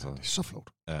flot. Altså. Ja, det er så flot.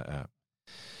 Ja.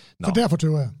 Så derfor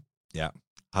tøver jeg. Ja.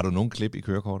 Har du nogen klip i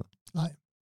kørekortet? Nej.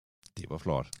 Det var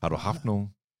flot. Har du haft nogen?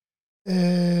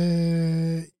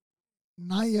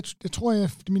 Nej, jeg tror,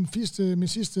 min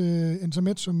sidste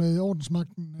intermezzo med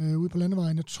ordensmagten ude på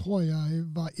landevejen, jeg tror,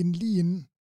 jeg var lige inden,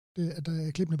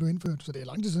 at klippene blev indført. Så det er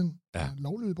lang tid siden. Ja.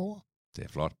 Lovlydig borger. Det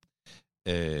er flot.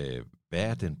 Hvad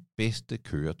er den bedste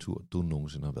køretur, du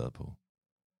nogensinde har været på?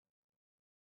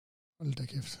 Hold da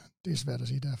kæft. Det er svært at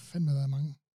sige. Der har fandme været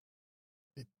mange.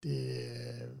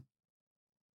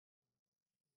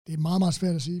 Det er meget, meget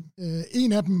svært at sige.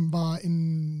 En af dem var en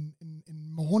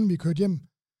morgen, vi kørte hjem.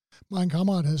 Mig og en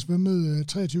kammerat havde svømmet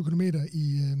 23 km i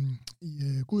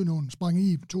Gudenåen, sprang i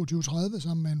 22.30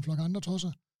 sammen med en flok andre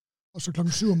tosser. Og så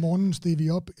klokken 7 om morgenen steg vi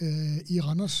op i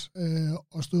Randers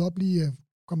og stod op lige,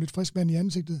 kom lidt frisk vand i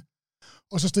ansigtet.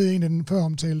 Og så steg en af den før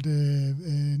omtalte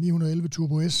 911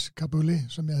 Turbo S Cabriolet,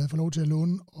 som jeg havde fået lov til at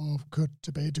låne, og kørt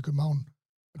tilbage til København.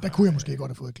 Og der kunne jeg måske godt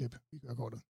have fået et klip i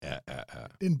kørekortet. Ja.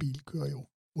 Den bil kører jo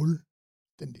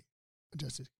fuldstændig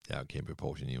fantastisk. Jeg er kæmpe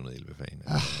Porsche 911-fan.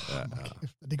 Ja.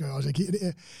 Det gør jeg også.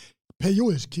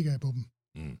 Periodisk kigger jeg på dem.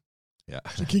 Ja.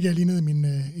 Så kigger jeg lige ned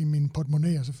i min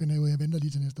portemonnaie, og så finder jeg ud af, at jeg venter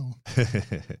lige til næste år.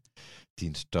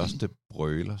 Din største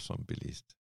brøler som bilist?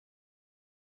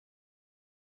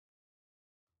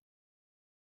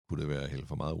 Kunne det være at hælde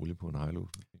for meget olie på en Hilux?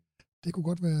 Det kunne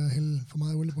godt være at hælde for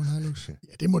meget olie på en Hilux.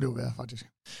 Ja, det må det jo være, faktisk.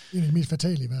 Det er det mest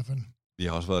fatale i hvert fald. Vi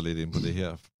har også været lidt inde på det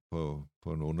her på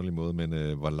en underlig måde, men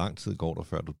hvor lang tid går der,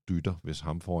 før du dytter, hvis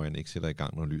ham foran ikke sætter i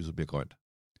gang, når lyset bliver grønt?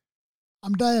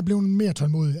 Jamen, der er jeg blevet mere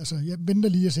tålmodig. Altså, jeg venter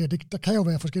lige at se, at der kan jo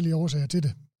være forskellige årsager til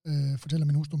det, fortæller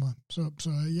min hustru mig.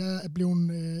 Så jeg er blevet,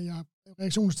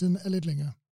 reaktionstiden er lidt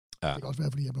længere. Ja. Det kan også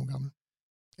være, fordi jeg er blevet gammel.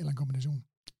 Eller en kombination.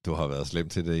 Du har været slem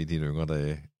til det i dine yngre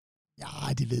dage?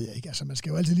 Ja, det ved jeg ikke. Altså, man skal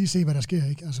jo altid lige se, hvad der sker,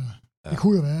 ikke? Altså, det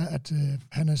kunne jo være, at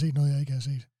han har set noget, jeg ikke har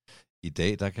set. I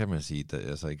dag, der kan man sige,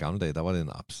 altså i gamle dage, der var det en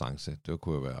absence. Det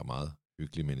kunne jo være meget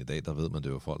hyggeligt, men i dag, der ved man, det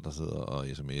er jo folk, der sidder og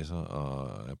sms'er og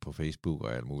er på Facebook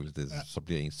og alt muligt. Så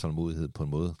bliver ens tålmodighed på en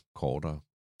måde kortere.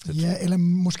 Ja, eller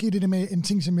måske det der med en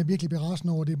ting, som jeg virkelig bliver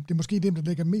rasende over, det er måske det, der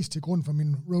ligger mest til grund for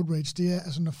min road rage, det er,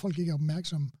 altså, når folk ikke er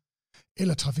opmærksomme,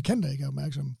 eller trafikanter ikke er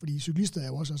opmærksomme, fordi cyklister er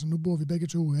jo også, altså nu bor vi begge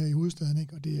to her i hovedstaden,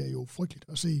 ikke? Og det er jo frygteligt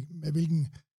at se, med hvilken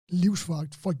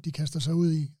livsforagt folk de kaster sig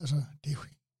ud i. Altså, det er jo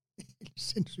helt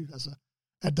sindssygt, altså.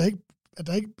 At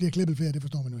der ikke bliver klippet flere, det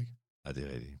forstår man jo ikke. Ja, det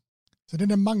er rigtigt. Så den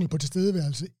der mangel på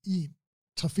tilstedeværelse i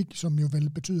trafik, som jo vel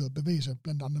betyder at bevæge sig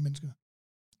blandt andre mennesker.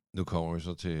 Nu kommer vi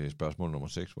så til spørgsmål nummer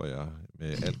 6, hvor jeg med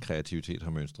al kreativitet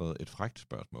har mønstret et frækt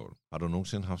spørgsmål. Har du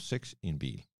nogensinde haft sex i en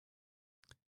bil?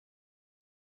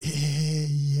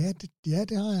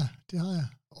 Det har jeg. Det har jeg.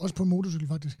 Også på en motorcykel,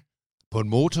 faktisk. På en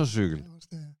motorcykel? Ja, også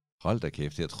det. Hold da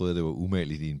kæft, jeg troede, det var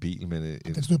umageligt i en bil. Men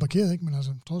den stod parkeret, ikke? Men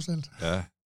altså, trods alt. Ja.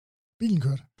 Bilen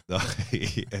kørte. Nå,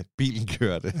 ja, bilen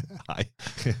kørte. Nej.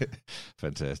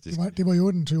 Fantastisk. Det var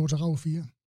jo den Toyota RAV4.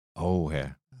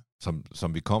 Ja.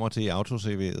 Som vi kommer til i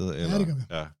autoCV'et? Eller? Ja, det gør vi.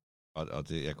 Ja. Og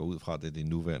det, jeg går ud fra, det er din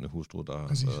nuværende hustru, der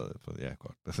Præcis. har været... Ja,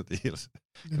 godt.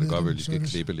 Det kan godt være, at vi skal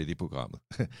klippe lidt i programmet.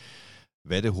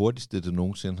 Hvad er det hurtigste, du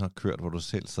nogensinde har kørt, hvor du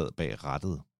selv sad bag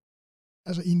rattet?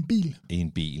 Altså i en bil? I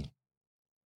en bil.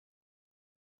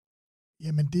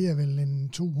 Jamen, det er vel en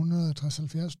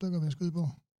 260-70 stykker, vil jeg skyde på.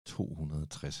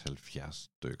 260-70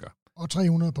 stykker. Og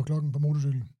 300 på klokken på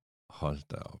motorcykel. Hold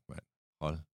da op, mand.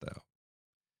 Hold da op.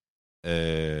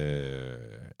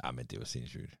 Men det var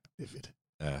sindssygt. Det er fedt.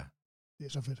 Ja. Det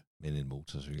er så fedt. Men en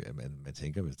motorcykel, man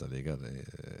tænker, hvis der ligger det,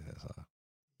 altså...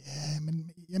 Ja,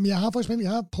 men jamen, jeg har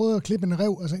prøvet at klippe en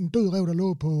rev, altså en død rev, der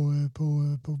lå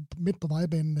på midt på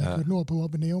vejbanen, der kørte nordpå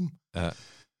op ved Nærum. Ja.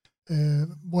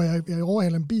 Hvor jeg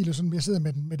overhaler en bil, og sådan, jeg sidder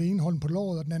med det ene hånd på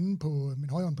låret, og den anden på min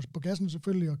højre hånd på gassen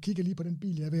selvfølgelig, og kigger lige på den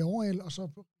bil, jeg er ved at overhale, og så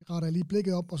retter jeg lige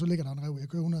blikket op, og så ligger der en rev, jeg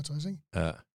kører 160, ikke?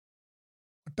 Ja.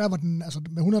 Og der var den, altså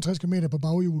med 160 km på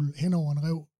baghjul hen over en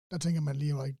rev, der tænker man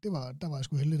lige, der var jeg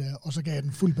sgu heldig der, og så gav jeg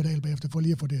den fuld pedal bagefter, for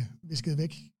lige at få det visket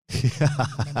væk.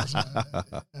 Men altså,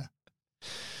 ja.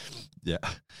 Ja.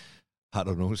 Har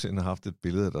du nogensinde haft et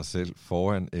billede af dig selv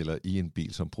foran eller i en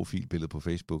bil som profilbillede på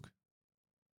Facebook?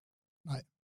 Nej.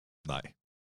 Nej.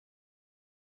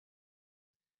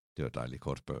 Det var et dejligt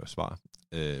kort svar.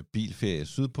 Bilferie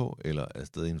sydpå eller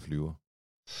afsted i en flyver?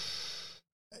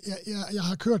 Jeg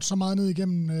har kørt så meget ned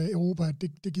igennem Europa, at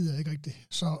det gider jeg ikke rigtigt.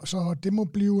 Så det må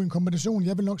blive en kombination.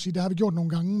 Jeg vil nok sige, det har vi gjort nogle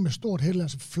gange med stort held,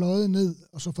 altså fløjet ned,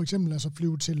 og så for eksempel altså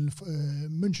flyve til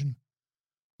München,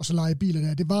 og så lege biler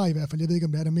der. Det var i hvert fald, jeg ved ikke,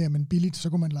 om det er der mere, men billigt, så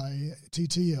kunne man lege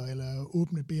TT'er eller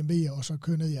åbne BMW'er, og så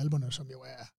køre ned i Alperne, som jo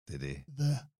er det.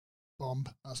 The bomb.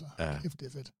 Altså, ja. Kæft, det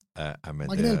er fedt. Ja,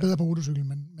 marginalt bedre på motorcykel,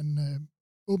 men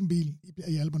åben bil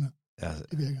i Alperne,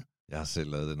 det virker. Jeg har selv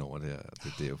lavet det nummer der.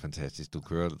 Det er jo fantastisk. Du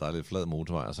kører, der er lidt flad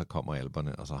motorvej, og så kommer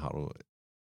Alperne, og så har du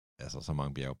altså så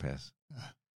mange bjergpas. Ja.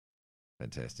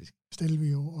 Fantastisk.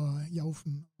 Stelvio og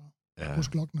Jaufen og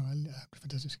Brusklokken og alt. Ja, det er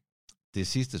fantastisk. Det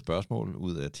sidste spørgsmål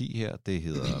ud af 10 her, det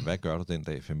hedder, hvad gør du den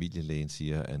dag familielægen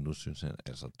siger, at nu synes han,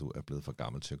 altså du er blevet for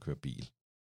gammel til at køre bil?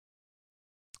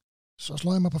 Så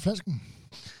slår jeg mig på flasken.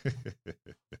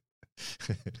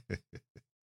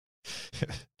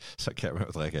 Så kan man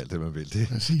jo drikke alt det, man vil. Det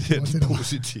Præcis, er en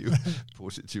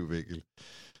positiv vinkel.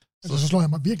 Så slår jeg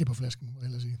mig virkelig på flasken, må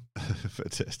jeg sige.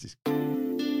 Fantastisk.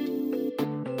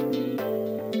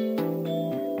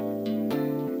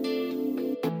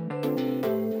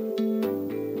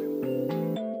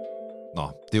 Nå,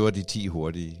 det var de 10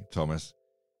 hurtige, Thomas.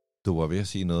 Du var ved at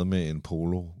sige noget med en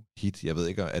Polo hit. Jeg ved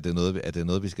ikke, er det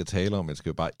noget vi skal tale om, eller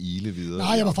skal vi bare ile videre?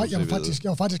 Nej, jeg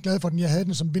var faktisk glad for den. Jeg havde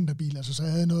den som vinterbil, altså så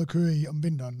jeg havde noget at køre i om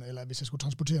vinteren, eller hvis jeg skulle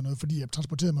transportere noget, fordi jeg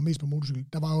transporterede mig mest på motorcykel.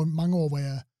 Der var jo mange år, hvor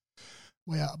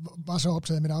jeg var så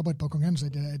optaget af mit arbejde på Kong Hans,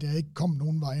 at jeg ikke kom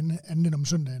nogen vej anden end om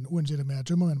søndagen, uanset om jeg er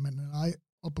tømmermand, men nej,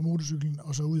 op på motorcyklen,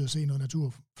 og så ud og se noget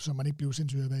natur, så man ikke blev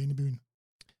sindssygt at være inde i byen.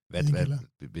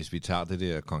 Hvis vi tager det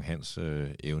der Kong Hans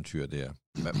eventyr der,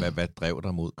 hvad drev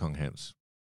dig mod Kong Hans?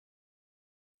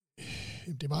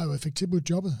 Det var jo, jeg fik tilbudt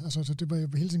jobbet, altså så det var jo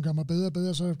hele tiden gør mig bedre og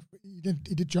bedre, så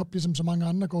i det job, ligesom så mange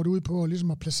andre, går det ud på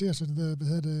ligesom at placere sig, hvad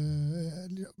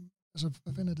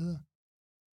fanden er det hedder?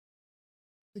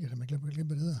 Det kan jeg glemme,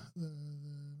 hvad det hedder.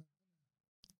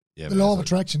 The Law of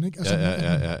Attraction, ikke? Altså,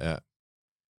 ja.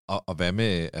 Og hvad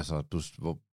med, altså,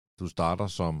 du starter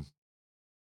som...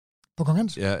 På Kong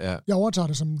Hans? Ja. Jeg overtager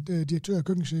det som direktør og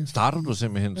køkkenchef. Starter du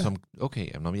simpelthen som... Okay,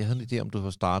 jeg havde en idé om, du har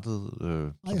startet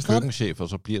som køkkenchef, og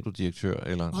så bliver du direktør,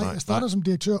 eller... Nej, jeg starter som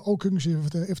direktør og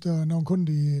køkkenchef efter når hun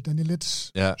kunde i Daniel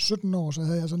Letts 17 år, så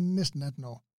havde jeg så næsten 18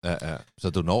 år. Ja. Så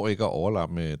du når ikke at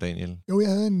overlappe med Daniel? Jo, jeg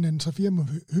havde en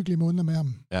 3-4 hyggelige måneder med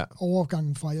ham. Ja.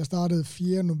 Overgangen fra, jeg startede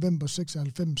 4. november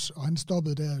 96, og han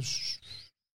stoppede der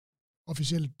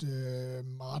officielt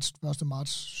 1.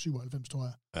 marts 97, tror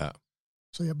jeg. Ja.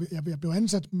 Så jeg blev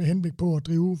ansat med henblik på at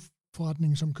drive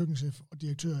forretningen som køkkenchef og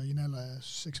direktør i en alder af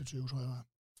 26, tror jeg.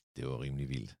 Det var rimelig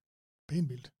vildt. Pænt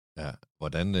vildt. Ja.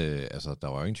 Hvordan, der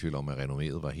var jo ingen tvivl om, at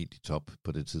renomméet var helt i top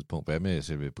på det tidspunkt. Hvad med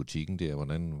selve butikken der?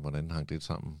 Hvordan hang det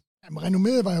sammen? Jamen,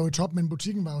 renomméet var jo i top, men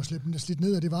butikken var jo slidt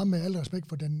ned, og det var med al respekt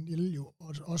for Daniel jo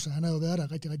også. Han har jo været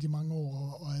der rigtig, rigtig mange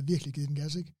år, og har virkelig givet den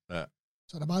gas, ikke? Ja.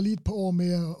 Så der var lige et par år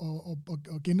med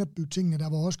at genopbygge tingene. Der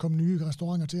var også kommet nye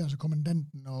restauranter til, altså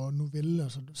Kommandanten og Novelle,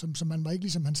 altså, så man var ikke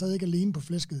ligesom, han sad ikke alene på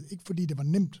flæsket. Ikke fordi det var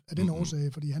nemt af den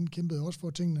årsag, fordi han kæmpede også for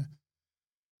tingene.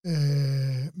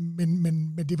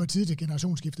 Men det var tid til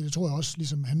generationsskifte, det tror jeg også,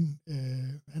 ligesom han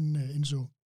indså.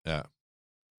 Ja.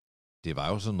 Det var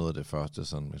jo sådan noget af det første,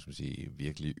 sådan, man skal sige,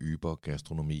 virkelig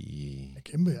yber-gastronomi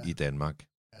i Danmark.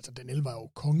 Altså, Daniel var jo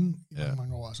konge i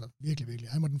mange år, altså virkelig, virkelig.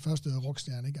 Han var den første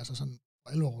rockstjerne, ikke? Altså sådan for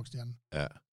alvor rockstjerne. Ja.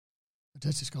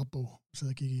 Fantastisk opbog at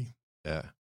sidde og kigge i. Ja.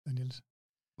 Daniels.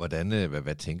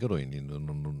 Hvad tænker du egentlig,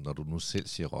 når du nu selv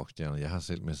siger rockstjerne? Jeg har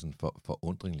selv med sådan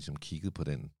forundring ligesom kigget på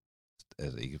den,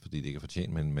 altså ikke fordi det ikke er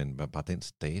fortjent, men bare den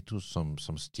status,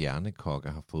 som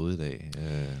stjernekokker har fået i dag.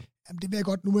 Jamen, det vil jeg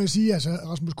godt. Nu må jeg sige, altså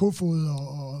Rasmus Kofoed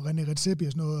og René Redzepi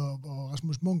og sådan noget, og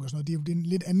Rasmus Munk og sådan noget, det er en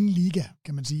lidt anden liga,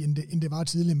 kan man sige, end det var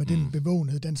tidligere med den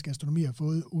bevågenhed, dansk gastronomi har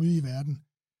fået ude i verden.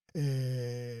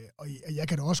 Og jeg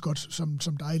kan da også godt,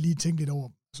 som dig, lige tænke lidt over,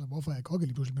 altså hvorfor er jeg kokke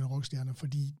lige pludselig med en rockstjerne,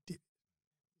 fordi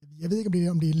jeg ved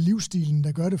ikke, om det er livsstilen,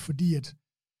 der gør det, fordi at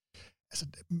altså,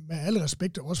 med alle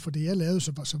respekt, også for det, jeg lavede,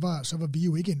 så var vi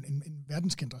jo ikke en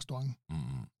verdenskendt restaurant.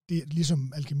 Det er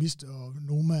ligesom Alkemist og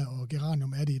Noma og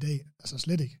Geranium er det i dag. Altså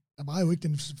slet ikke. Der var jo ikke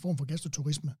den form for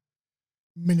gastroturisme.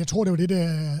 Men jeg tror, det var det der,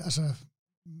 altså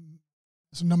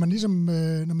når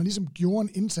man ligesom gjorde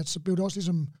en indsats, så blev det også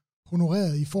ligesom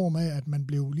honoreret i form af, at man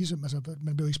blev ligesom, altså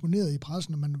man blev eksponeret i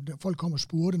pressen, og folk kom og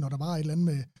spurgte, når der var et eller andet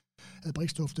med havde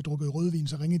Brikstofte drukket rødvin,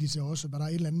 så ringede de til os, var der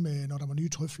et eller andet med, når der var nye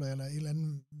trøfler, eller et eller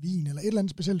andet vin, eller et eller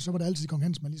andet specielt, så var det altid Kong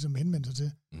Hans, man ligesom henvendte sig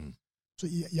til. Så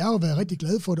jeg har jo været rigtig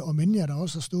glad for det, og men jeg der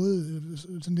også har stået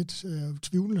sådan lidt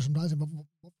tvivlende som dig, til,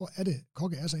 hvorfor er det,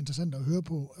 kokke er så interessant at høre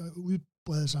på,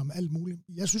 udbrede sig om alt muligt.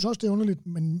 Jeg synes også, det er underligt,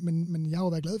 men jeg har jo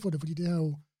været glad for det, fordi det har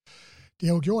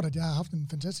jo gjort, at jeg har haft en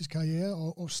fantastisk karriere,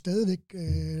 og stadigvæk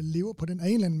lever på den af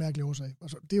en eller anden mærkelig årsag.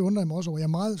 Altså, det undrer jeg mig også over. Jeg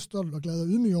er meget stolt og glad og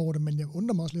ydmyg over det, men jeg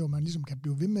undrer mig også over, at man ligesom kan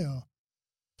blive ved med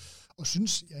at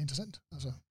synes, jeg er interessant.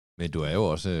 Altså. Men du er jo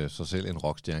også så selv en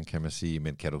rockstjerne, kan man sige.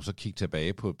 Men kan du så kigge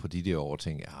tilbage på de der år og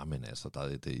tænke, ja, men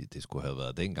altså, det skulle have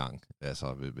været dengang.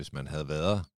 Altså, hvis man havde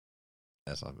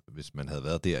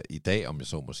været der i dag, om jeg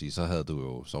så må sige, så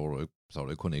var du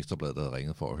ikke kun Ekstrabladet, der havde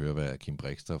ringet for at høre, hvad Kim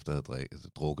Brikstof der havde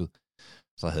drukket.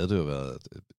 Så havde det jo været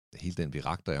hele den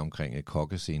virak, der er omkring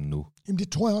kokkescenen nu. Jamen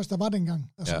det tror jeg også, der var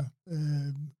dengang, altså,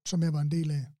 som jeg var en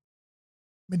del af.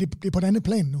 Men det er på et andet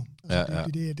plan nu.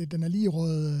 Altså, den er lige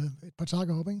røget et par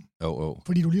takker op, ikke? Jo.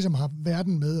 Fordi du ligesom har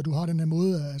verden med, og du har den her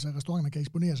måde, altså restauranterne kan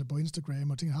eksponere sig på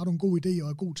Instagram, og tænker, har du en god idé og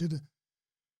er god til det,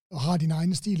 og har din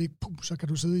egen stil, ikke? Så kan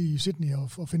du sidde i Sydney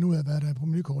og finde ud af, hvad der er på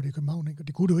menukortet i København, ikke? Og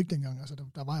det kunne du ikke dengang. Altså,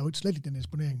 der var jo ikke slet ikke den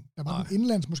eksponering. Der var den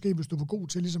indlands måske, hvis du var god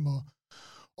til ligesom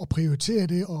at prioritere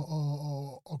det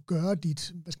og gøre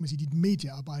dit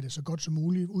mediearbejde så godt som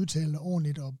muligt, udtale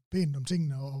ordentligt og pænt om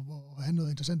tingene og have noget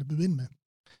interessant at byde ind med.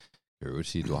 Jeg vil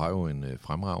sige, du har jo en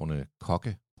fremragende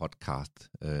kokke-podcast,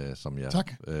 som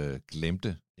jeg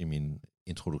glemte i min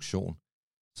introduktion.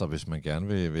 Så hvis man gerne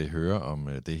vil høre om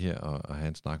det her og have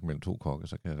en snak mellem to kokke,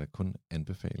 så kan jeg da kun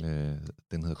anbefale,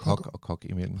 den hedder Kok og Kok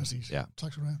imellem. Præcis. Ja.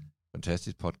 Tak skal du have.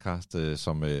 Fantastisk podcast,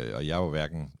 og jeg er jo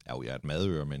hverken, jeg er et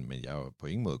madøre, men jeg er jo på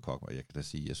ingen måde kok, og jeg kan da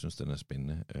sige, at jeg synes, den er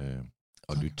spændende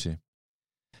at lytte til.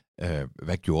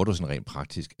 Hvad gjorde du sådan rent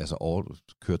praktisk? Altså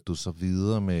kørte du så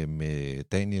videre med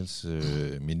Daniels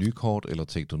menukort, eller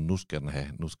tænkte du, nu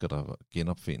skal der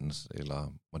genopfindes,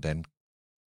 eller hvordan?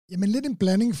 Jamen lidt en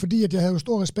blanding, fordi at jeg havde jo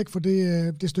stor respekt for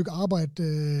det stykke arbejde,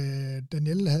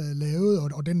 Daniel havde lavet,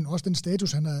 og også den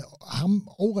status, ham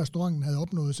og restauranten havde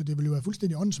opnået, så det ville jo være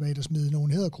fuldstændig åndssvagt at smide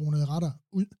nogle hæderkronede retter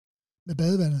ud med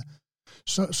badevandet.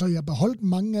 Så jeg beholdt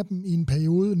mange af dem i en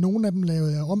periode. Nogle af dem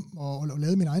lavede jeg om og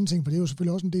lavede mine egne ting, for det er jo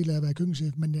selvfølgelig også en del af at være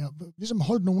køkkenchef, men jeg ligesom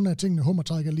holdt nogle af tingene,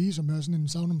 hummertrækker lige, som er sådan en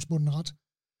savnomsbunden ret.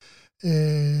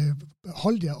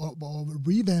 Holdt jeg og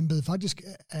revampede faktisk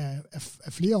af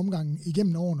flere omgange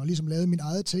igennem årene, og ligesom lavede min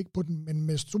eget take på den, men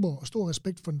med stor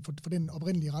respekt for den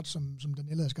oprindelige ret, som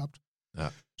Daniel havde skabt. Ja.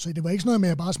 Så det var ikke sådan noget med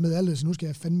at bare smide alt, så nu skal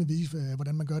jeg fandme vise,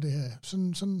 hvordan man gør det her.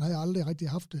 Sådan har jeg aldrig rigtig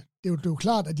haft det. Det er jo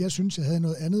klart, at jeg synes, jeg havde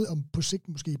noget andet, om på sigt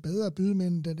måske bedre at byde med,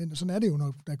 end sådan er det jo,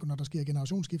 når der sker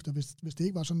generationsskifter. Hvis det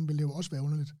ikke var sådan, ville det jo også være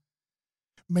underligt.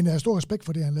 Men jeg har stor respekt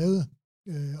for det, han lavede,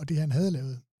 og det, han havde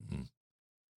lavet. Mm.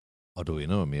 Og du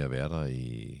ender jo med at være der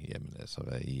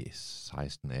i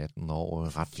 16-18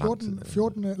 år, ret lang tid.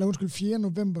 4.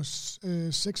 november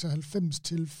 96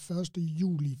 til 1.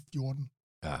 juli 14.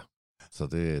 Ja, så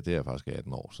det er faktisk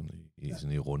 18 år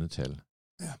sådan i rundetal.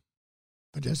 Ja,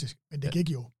 fantastisk. Men det gik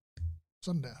jo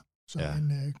sådan der. Så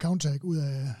en countag ud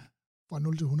af fra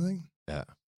 0 til 100, ikke? Ja.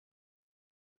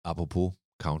 Apropos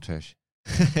countag.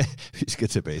 Vi skal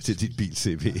tilbage til dit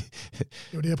bil-CV.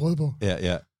 Det var det, jeg prøvede på.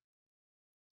 Ja.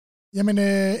 Jamen,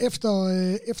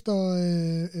 efter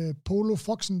Polo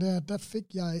Foxen der fik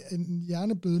jeg en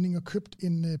hjerneblødning og købt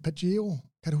en Pajero.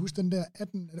 Kan du huske den der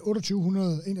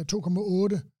 2800, en af 2,8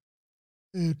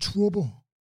 turbo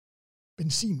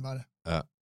benzin var det? Ja.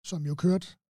 Som jo kørte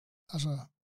altså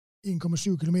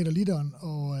 1,7 km literen,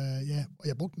 og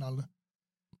jeg brugte den aldrig.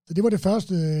 Så det var det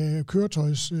første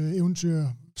køretøjseventyr,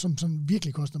 som sådan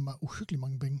virkelig kostede mig uhyggeligt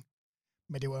mange penge.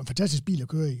 Men det var en fantastisk bil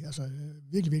at køre i. Altså,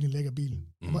 virkelig, virkelig en lækker bil.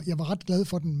 Jeg var ret glad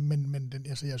for den, men den,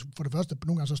 altså, for det første,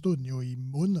 nogle gange så stod den jo i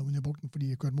måneder, uden jeg brugte den, fordi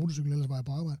jeg kørte motorcykel, ellers var jeg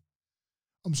på arbejde.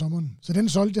 om sommeren. Så den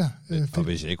solgte jeg. Og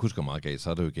hvis jeg ikke husker meget galt, så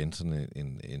er det jo igen sådan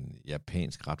en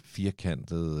japansk ret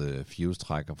firkantet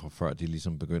fjolstrækker fra før de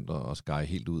ligesom begyndte at skære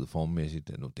helt ud formmæssigt.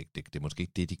 Det er måske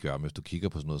ikke det, de gør, men hvis du kigger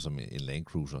på sådan noget som en Land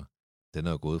Cruiser. Den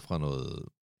er jo gået fra noget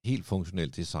helt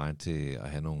funktionelt design til at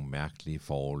have nogle mærkelige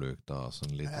forlygter og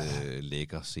sådan lidt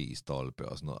lækker C-stolpe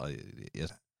og sådan noget. Og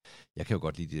jeg kan jo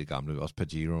godt lide de gamle, også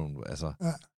Pajero, altså,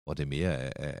 hvor det mere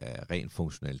er ren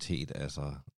funktionalitet.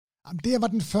 Altså. Jamen, det var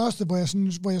den første, hvor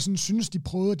jeg synes, de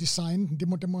prøvede at designe den.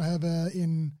 Det må have været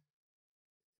en...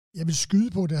 Jeg vil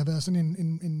skyde på, det har været sådan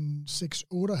en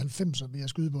 698, vil jeg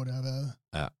skyde på, det har været.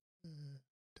 Ja.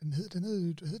 Den hed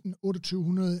den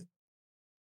 2800...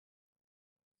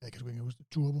 Jeg kan sgu ikke huske det.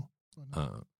 Turbo.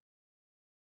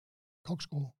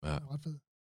 Koksgrå. Ja. Ret fed.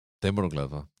 Den var du glad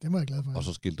for? Den var jeg glad for, ja. Og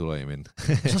så skilte du dig af med den.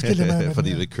 Så skilte jeg mig af fordi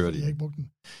du ikke kørte i. Jeg ikke brugte den.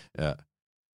 Ja.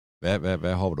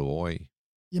 Hvad hopper du over i?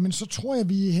 Jamen, så tror jeg,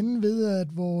 vi er henne ved, at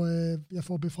hvor jeg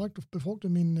får befrugtet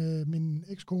min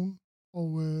ekskone, og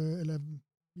eller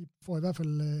vi får i hvert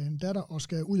fald en datter og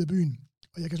skal ud af byen.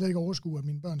 Og jeg kan slet ikke overskue, at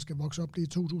mine børn skal vokse op. Det er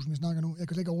 2000, vi snakker nu. Jeg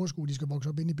kan slet ikke overskue, at de skal vokse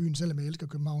op inde i byen, selvom jeg elsker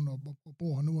København og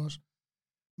bor her nu også.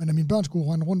 Men at mine børn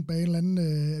skulle rende rundt bag en eller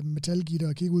anden metalgitter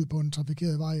og kigge ud på en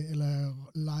trafikeret vej, eller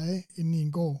lege inde i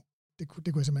en gård, det kunne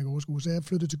jeg simpelthen ikke overskue. Så jeg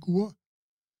flyttede til Gurre.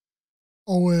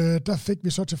 Og der fik vi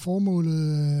så til formålet,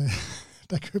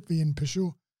 der købte vi en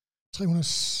Peugeot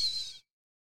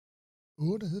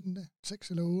 308, hed den der? 6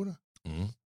 eller 8? Mm.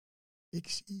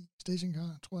 XI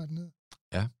stationcar, tror jeg den hed.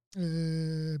 Ja.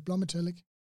 Blå metallic,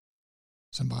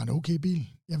 som var en okay bil.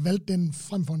 Jeg valgte den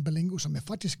frem for en Berlingo, som jeg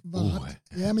faktisk var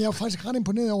men jeg var faktisk ret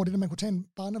imponeret over det, at man kunne tage en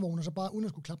barnevogn, og så bare, uden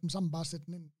at skulle klappe den sammen, bare sætte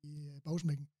den ind i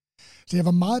bagsmækken. Så jeg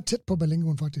var meget tæt på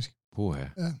Berlingoen, faktisk. Ja.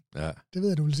 Det ved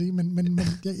jeg, du vil sige. Men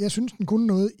jeg synes, den kunne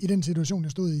noget i den situation,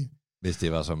 jeg stod i. Hvis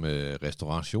det var som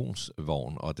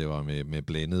restaurationsvogn, og det var med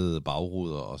blændede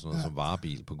bagruder og sådan noget som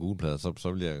varebil på Gugleplader,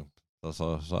 så ville jeg...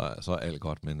 Så er alt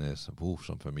godt, men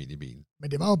som familiebil.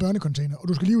 Men det var jo børnecontainer, og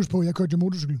du skal lige huske på, at jeg kørte jo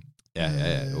motorcykel.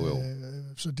 Ja, jo.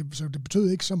 Så det betød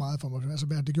ikke så meget for mig.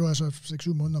 Altså, det gjorde jeg så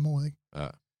 6-7 måneder om året, ikke? Ja.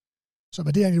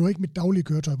 Så det er jo ikke mit daglige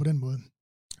køretøj på den måde.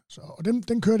 Og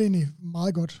den kørte egentlig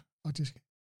meget godt, faktisk.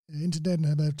 Indtil da den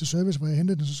havde været til service, hvor jeg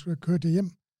hentede den, så kørte jeg hjem.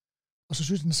 Og så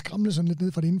synes jeg, den skramlede sådan lidt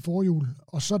ned fra det ene forhjul.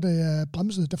 Og så da jeg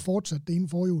bremsede, der fortsatte det ene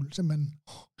forhjul, simpelthen.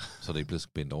 Så det ikke blev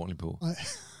spændt ordentligt på? Nej.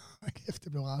 Kæft,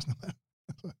 det blev rasende, mand.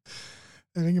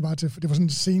 Jeg ringede bare til, det var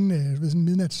sådan en scene ved sådan en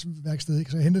midnatsværksted,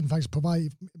 ikke? Så jeg hentede den faktisk på vej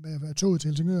med toget til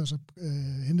Helsingør, og så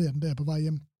hentede jeg den der på vej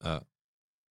hjem. Ja.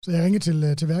 Så jeg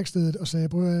ringede til værkstedet og sagde,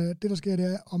 det der sker, det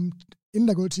er, inden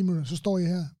der er gået 10 minutter, så står jeg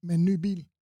her med en ny bil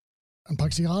og en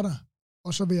pakke cigaretter,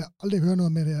 og så vil jeg aldrig høre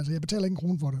noget med det. Altså, jeg betaler ikke en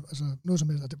krone for det. Altså, noget som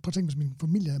helst. Prøv at tænke, hvis min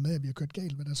familie er med, at vi har kørt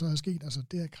galt, hvad der så er sket. Altså,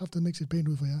 det er kraftedeme ikke set pænt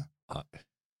ud for jer. Nej.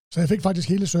 Så jeg fik faktisk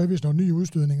hele servicen og nye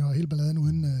udstødninger og hele balladen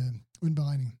uden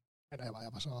beregning. Men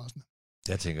jeg var så rasende.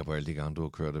 Jeg tænker på alle de gange, du har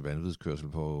kørt vanvidskørsel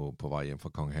på vej hjem fra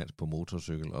Kong Hans på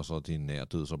motorcykel, og så din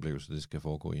nærdødsoplevelse, det skal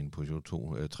foregå i en Peugeot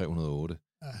 308.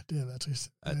 Ja, det har været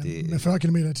trist. Ja, det... Med 40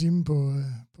 km/t på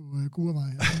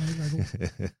Gurrevej.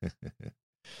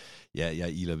 Ja,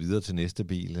 jeg iler videre til næste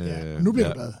bil. Ja, og nu bliver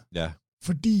jeg glad. Ja.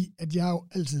 Fordi at jeg jo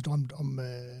altid drømt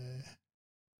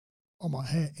om at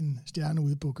have en stjerne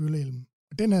ude på Gøllehjelmen.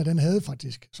 Og den havde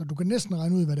faktisk. Så du kan næsten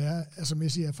regne ud, hvad det er. Altså,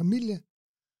 hvis jeg er familie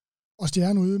og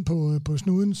stjerne ude på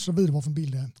snuden, så ved du, hvorfor en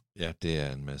bil det er. Ja, det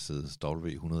er en Mercedes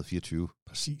W124.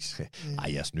 Præcis. Ej,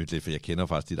 jeg er snydt lidt, for jeg kender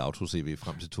faktisk dit auto-CV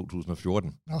frem til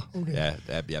 2014. Nå, okay. Ja,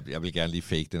 jeg vil gerne lige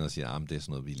fake den og sige, at det er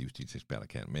sådan noget, vi livsstilseksperter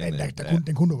kan. Men,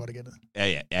 den kunne du godt have gættet.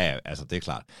 Ja, altså det er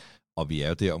klart. Og vi er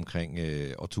jo der omkring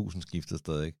årtusindskiftet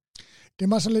stadig. Det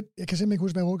var så lidt, jeg kan simpelthen ikke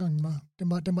huske, hvad årgangen var.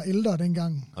 Den var ældre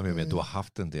dengang. Men du har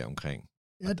haft den der omkring.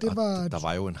 Ja, det var... Der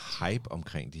var jo en hype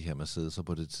omkring de her Mercedes'er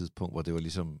på det tidspunkt, hvor det var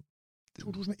ligesom...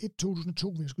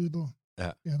 2001-2002 vil jeg skyde på.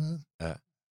 Ja. Det har været. Ja.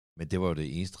 Men det var jo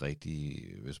det eneste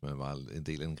rigtige, hvis man var en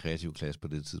del af en kreativ klasse på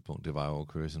det tidspunkt, det var jo at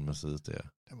køre sin Mercedes der.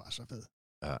 Det var så fedt.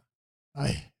 Ja.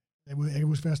 Nej, jeg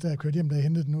kan huske først, da jeg kørte hjem, da jeg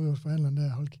hentede den ud hos forhandleren der.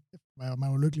 Hold kæft,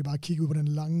 man var lykkelig bare at kigge ud på den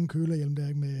lange kølerhjelm der,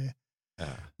 ikke?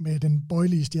 Med den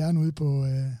bøjelige stjerne ude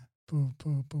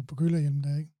på kølerhjelmen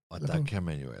der, ikke? Og der kan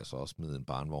man jo altså også smide en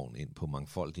barnvogn ind på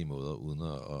mangfoldige måder, uden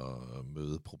at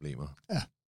møde problemer. Ja.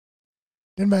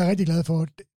 Den var jeg rigtig glad for.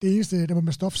 Det eneste, det var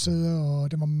med stofsæder,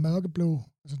 og den var mørkeblå.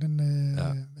 Altså den,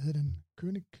 hvad hed den?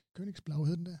 Königsblau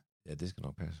hed den der? Ja, det skal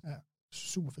nok passe. Ja,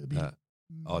 super fed bil. Ja.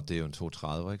 Og det er jo en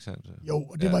 230, ikke sandt? Jo,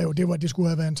 og det skulle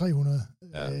have været en 300.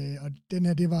 Ja. Og den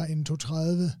her, det var en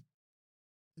 230,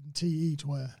 en TE,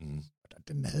 tror jeg. Mm.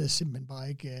 Den havde simpelthen bare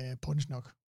ikke punch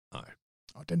nok. Nej.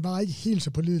 Og den var ikke helt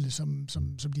så pålidelig, som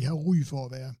de har ry for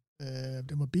at være.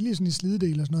 Den var billig sådan i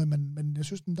slidedel og sådan noget, men jeg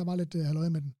synes, der var lidt halløj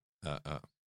med den. Ja.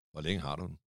 Hvor længe har du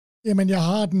den? Jamen, jeg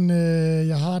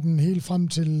har den helt frem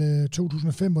til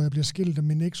 2005, hvor jeg bliver skilt, og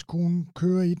min ekskone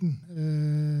kører i den.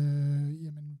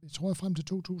 Jamen, jeg tror frem til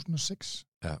 2006,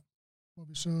 hvor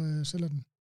vi så sælger den.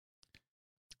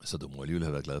 Så du må alligevel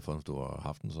have været glad for, at du har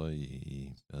haft den så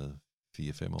i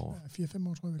 4-5 år? Ja, 4-5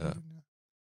 år, tror jeg, vi kan den,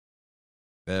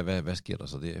 ja. Hvad sker der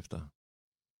så derefter?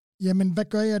 Jamen, hvad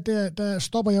gør jeg der? Der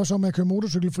stopper jeg jo så med at køre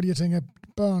motorcykel, fordi jeg tænker,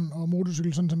 børn og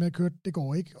motorcykel, sådan som jeg kørte, det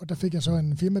går ikke. Og der fik jeg så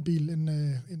en firmabil, en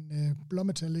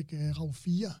Blåmetallic RAV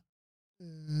 4,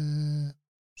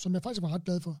 som jeg faktisk var ret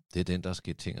glad for. Det er den, der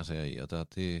skete ting og sager i, og der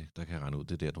kan jeg regne ud,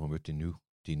 det er der, du har mødt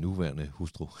din nuværende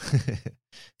hustru.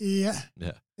 Ja,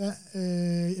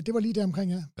 det var lige der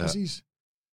omkring, ja, præcis.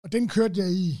 Og den kørte jeg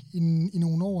i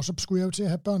nogle år, så skulle jeg jo til at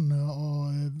have børnene,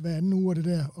 og hver anden uge det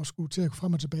der, og skulle til at gå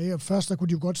frem og tilbage. Og først, der kunne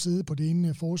de jo godt sidde på det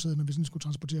ene forsæde, når vi sådan skulle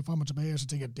transportere frem og tilbage, og så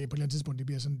tænkte jeg, at det på et eller andet tidspunkt,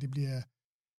 det bliver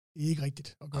ikke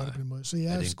rigtigt at gøre det på den måde. Så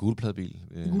er det en gulpladebil?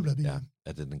 En gulpladebil, ja.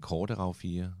 Er det den korte RAV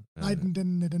 4? Nej,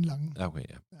 den lange. Ja, okay,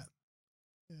 ja.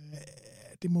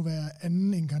 Det må være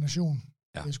anden inkarnation,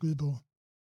 jeg skyde på.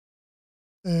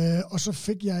 Og så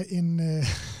fik jeg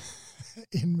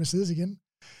en Mercedes igen.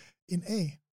 En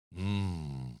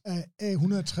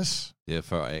A160. Det er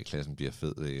før A-klassen bliver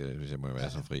fed, hvis jeg må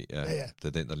være så fri. Ja. Det er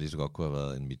den, der lige så godt kunne have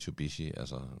været en Mitsubishi,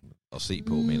 altså at se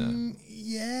på, mener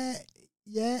jeg.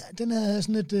 Ja, den havde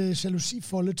sådan et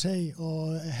jalousifoldetag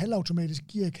og halvautomatisk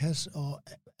gearkasse og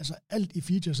altså alt i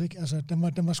features, ikke? Altså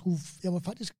den var sgu, jeg var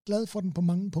faktisk glad for den på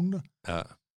mange punkter. Ja.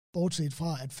 Bortset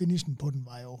fra, at finishen på den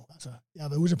var jo, altså, jeg har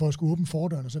været ude på at skulle åbne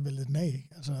fordøren, og så vælge den af, ikke?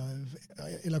 Altså,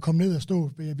 eller komme ned og stå,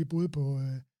 vi boede på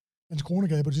Hans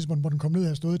Kronegade på det tidspunkt, hvor den kom ned og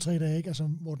havde stået i 3 dage, ikke? Altså,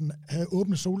 hvor den havde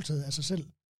åbnet soltaget af sig selv.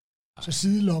 Så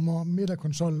sidelommer,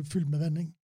 midterkonsol fyldt med vand,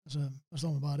 ikke? Altså, der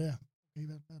står man bare der. Okay,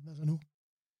 hvad så nu?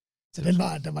 Så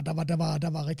der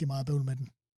var rigtig meget bøvl med den.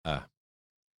 Ja.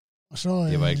 Og så,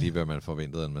 det var ikke lige, hvad man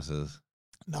forventede en Mercedes.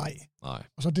 Nej.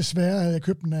 Og så desværre havde jeg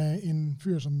købt den af en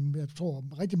fyr, som jeg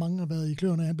tror rigtig mange har været i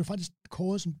kløerne af. Han blev faktisk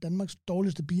kåret som Danmarks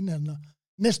dårligste bilhandler.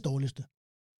 Næst dårligste.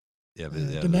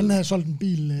 Den anden havde solgt en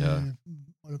bil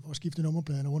og skiftet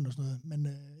nummerpladerne rundt og sådan noget. Men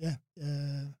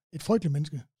et frygteligt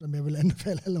menneske, som jeg vil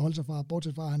anbefale alle at holde sig fra.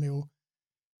 Bortset fra, han er jo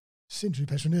sindssygt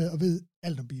passioneret og ved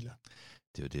alt om biler.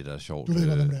 Det er jo det, der er sjovt. Du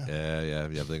ved, hvem det er. Ja,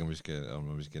 jeg ved ikke,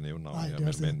 om vi skal nævne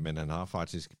navnet, men han har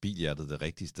faktisk bilhjertet det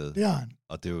rigtige sted. Det har han.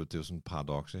 Og det er jo sådan et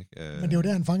paradoks, ikke? Men det er jo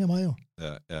der, han fanger mig jo.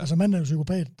 Ja. Altså, manden er jo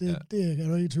psykopat. Det er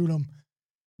du ikke i tvivl om.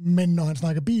 Men når han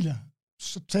snakker biler,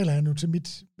 så taler han jo til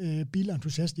mit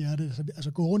bilentusiasthjerte.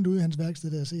 Altså, gå rundt ude i hans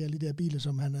værksted der og se alle de der biler,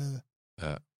 som han havde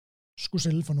skulle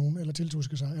sælge for nogen, eller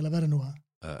tiltuske sig, eller hvad det nu var.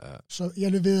 Så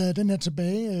jeg leverede den her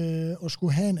tilbage og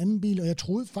skulle have en anden bil, og jeg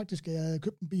troede faktisk, at jeg havde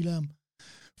købt en bil af ham.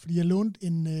 Fordi jeg lånte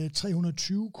en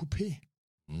 320 Coupé.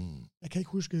 Jeg kan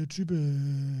ikke huske type.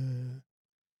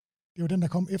 Det var den, der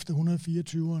kom efter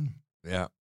 124'eren. Ja.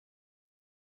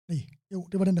 Nej, jo,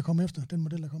 det var den, der kom efter. Den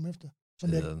model, der kom efter.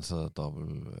 Den så dobbelt.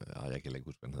 Jeg kan ikke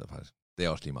huske, hvad den hedder faktisk. Det er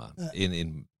også lige meget.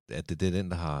 Ja. Det er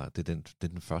den, der har. Det er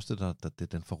den første, det er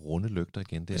den for runde lygter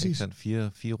igen. Det er ikke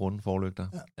sådan 4 runde forlygter.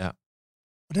 Ja.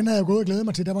 Og den havde jeg gået og glædet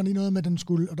mig til. Der var lige noget med, den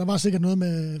skulle. Og der var sikkert noget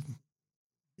med.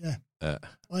 Ja.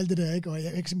 Og alt det der, ikke? Og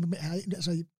jeg ikke simpelthen,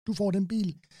 altså, du får den bil,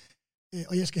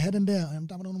 og jeg skal have den der, og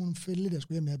der var nogle fælge, der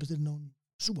skulle hjem, jeg havde bestilt nogle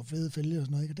super fede fælge og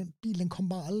sådan noget, ikke? Og den bil, den kom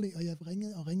bare aldrig, og jeg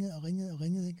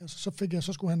ringede, ikke? Og så fik jeg,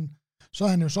 så har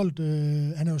han jo solgt,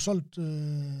 han har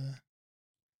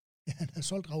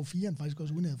solgt RAV 4'en faktisk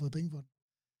også, uden at jeg havde fået penge for den.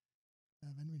 Ja,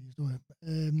 vanvittig historie.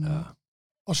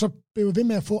 Og så blev jeg ved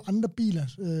med at få andre biler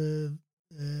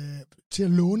til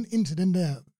at låne ind til den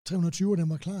der 320, den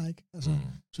var klar, ikke? Altså,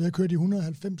 så jeg kørte i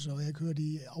 190, og jeg kørte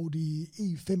i Audi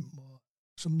E5,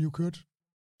 som jo kørte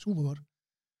super godt.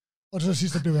 Og så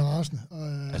sidst, der blev jeg rasende.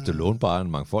 Altså, det lånte bare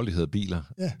en mangfoldighed af biler.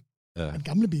 Ja. Men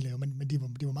gamle biler jo, men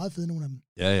de var meget fede, nogle af dem.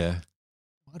 Ja.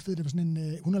 Ret fedt, det var sådan en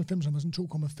 190, som var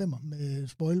sådan 2,5 med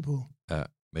spoil på. Ja,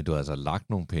 men du har altså lagt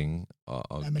nogle penge,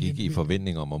 og gik i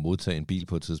forventning om at modtage en bil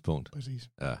på et tidspunkt. Præcis.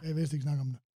 Ja. Jeg vidste ikke snakke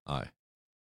om det. Nej.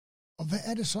 Og hvad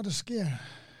er det så, der sker?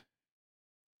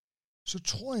 Så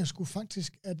tror jeg sgu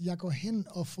faktisk, at jeg går hen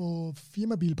og får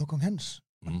firmabil på Kong Hans.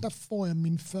 Og der får jeg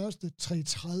min første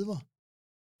 330'er.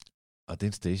 Og det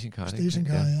er en stationcar, ikke?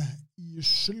 Stationcar, ja. I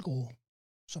sølvgrå,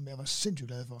 som jeg var sindssygt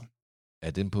glad for.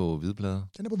 Er den på hvidplader?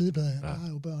 Den er på hvidplader, ja. Der har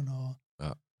jo børn.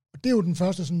 Og det er jo den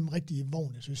første sådan rigtige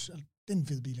vogn, jeg synes. Altså, den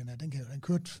fede bil, den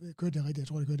kørte jeg rigtigt. Jeg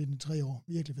tror, jeg kørte den i 3 år.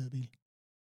 Virkelig fed bil.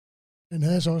 Den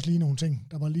havde så også lige nogle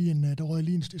ting. Der røg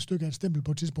lige et stykke af et stempel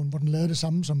på et tidspunkt, hvor den lavede det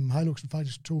samme, som Hiluxen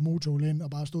faktisk tog motoren ind og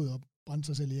bare stod og brændte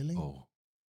sig selv ihjel, ikke?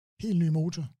 Helt ny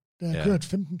motor. Da jeg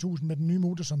kørt 15.000 med den nye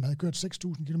motor, som havde kørt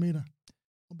 6.000 kilometer,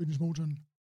 ombygningsmotoren,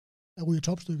 der ryger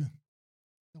topstykket.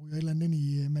 Der ryger et eller andet ind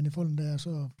i manifolden der,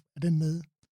 så er den nede.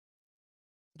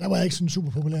 Der var jeg ikke sådan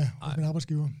super populær hos min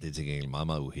arbejdsgiver. Det er til gengæld meget,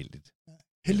 meget uheldigt. Ja,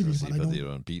 heldigvis var der ikke nogen. Det er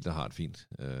jo en bil, der har et fint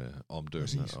omdømme,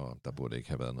 præcis. Og der burde ikke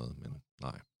have været noget, men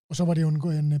nej. Og så var det jo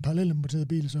en parallelimporteret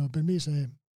bil, så BMW sagde,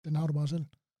 den har du bare selv.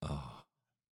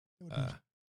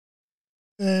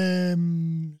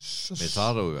 Men så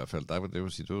har du i hvert fald, det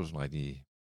vil sige, det var sådan en rigtig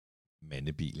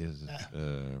mandebil.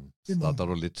 Der er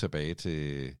du lidt tilbage til,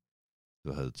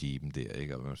 du havde Jeep'en der,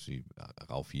 ikke? Og man vil sige,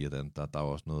 RAV4, der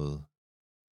er også noget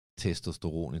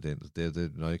testosteron i den.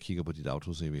 Det, når jeg kigger på dit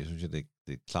auto-CV, jeg synes, det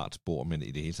er et klart spor, men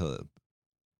i det hele taget,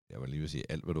 jeg vil lige vil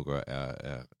sige, alt hvad du gør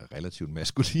er relativt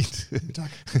maskulint.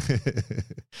 Tak.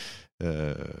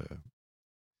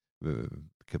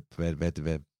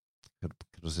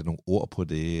 Kan du sætte nogle ord på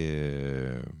det?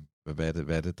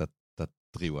 Hvad er det, der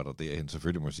driver dig derhen?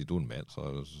 Selvfølgelig må jeg sige, du er en mand, så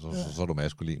er du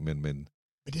maskulin, men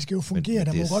det skal jo fungere,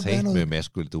 der må godt være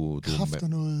noget kraft og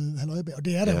noget halvøje. Og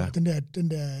det er der jo, den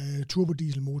der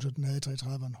turbodieselmotor, den havde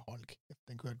 330'eren, hold kæft,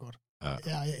 den kørte godt. Ja.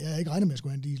 Jeg havde ikke regnet med at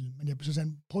skulle have en diesel, men jeg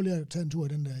sagde, prøv lige at tage en tur i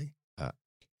den der, ikke? Ja.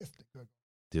 Kæft, den kørte godt.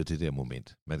 Det er jo det der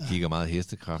moment. Man kigger meget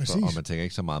hestekræfter, og man tænker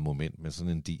ikke så meget moment, men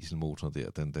sådan en dieselmotor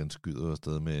der, den skyder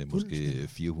afsted med måske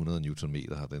 400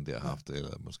 Newtonmeter har den der haft,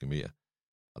 eller måske mere.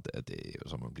 Og det er jo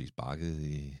som at blive sparket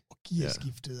i... Og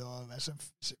gearskiftet, og altså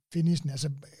finishen. Altså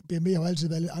BMW har jo altid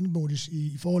været lidt anderledes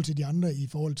i forhold til de andre, i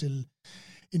forhold til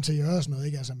interiør og sådan noget,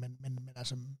 ikke? Altså, men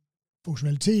altså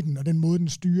funktionaliteten og den måde, den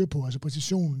styrer på, altså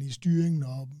præcisionen i styringen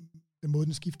og den måde,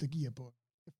 den skifter gear på.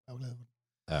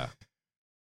 Ja.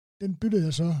 Den byttede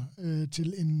jeg så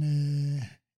til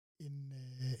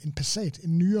en Passat,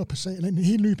 en nyere Passat, eller en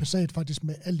helt ny Passat faktisk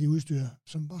med alt det udstyr,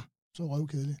 som var så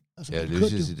røvkedelig. Altså, ja, det vil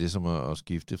sige, det er som at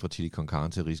skifte fra chili con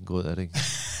carne til risengrød, er det ikke?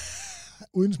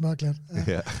 Uden smørklat.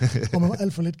 Ja. Og med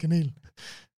alt for lidt kanel.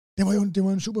 Det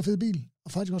var en super fed bil,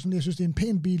 og faktisk også sådan, jeg synes, det er en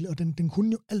pæn bil, og den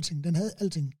kunne jo alting. Den havde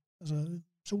alting. Altså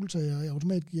soltager,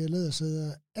 automatgear,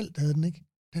 lædersæder, alt havde den, ikke?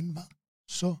 Den var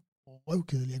så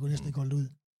røvkedelig, jeg kunne næsten ikke holde det ud.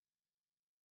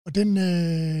 Og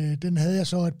den havde jeg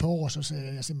så et par år, så sagde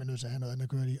jeg er simpelthen nødt til at have noget andet at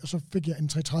køre i. Og så fik jeg en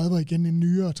 330 igen, en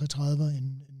nyere 330, en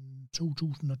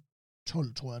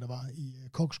 2012, tror jeg, det var, i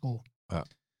Kokskov. Ja.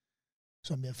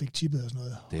 Som jeg fik tippet og sådan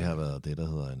noget. Det har været det, der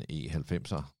hedder en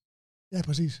E90'er. Ja,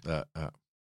 præcis. Ja.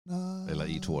 Eller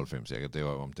E92, jeg kan det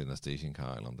var om den er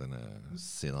stationcar, eller om den er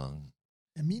sedan.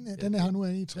 Ja, den her nu er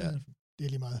en E3. Ja. Det er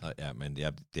lige meget. Ja, men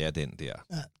det er den der.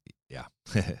 Ja.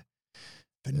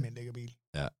 Fandme en lækker bil.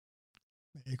 Ja.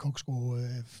 Med Kokskov,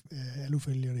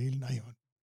 alufælge og det hele. Nej,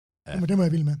 ja. Men den var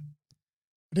jeg vild med.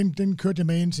 Den kørte jeg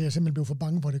med ind til, jeg simpelthen blev for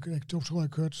bange for det. Jeg tror,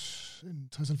 jeg kørte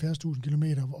 60-70.000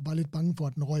 kilometer, og bare lidt bange for,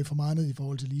 at den røg for meget ned i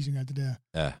forhold til leasing og alt det der.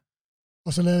 Ja.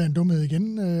 Og så lavede jeg en dumhed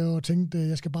igen, og tænkte,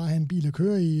 jeg skal bare have en bil at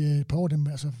køre i et par år,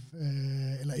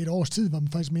 eller et års tid, var den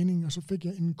faktisk meningen, og så fik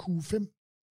jeg en Q5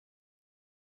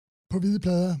 på hvide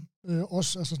plader,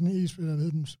 også, altså sådan en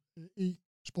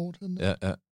E-sport, hed den. Ja.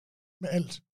 Med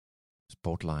alt.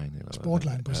 Sportline, eller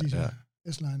Sportline, præcis, ja.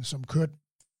 S-Line, som kørte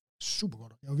super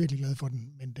godt. Jeg var virkelig glad for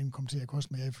den, men den kom til at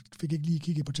koste mig. Jeg fik ikke lige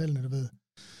kigget på tallene, du ved,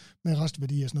 med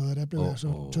restværdi og sådan noget, og der blev jeg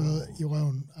så tørret i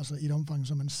røven, altså i et omfang,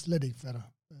 som man slet ikke fatter.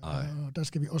 Og der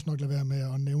skal vi også nok lade være med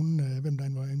at nævne, hvem der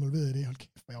var involveret i det. Hold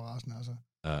kæft, hvor jeg var rasende, altså.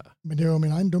 Ja. Men det var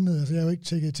min egen dumhed, altså jeg har jo ikke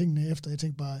tjekket tingene efter. Jeg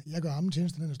tænkte bare, jeg gør armen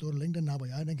tjeneste, den er stået der længe, den napper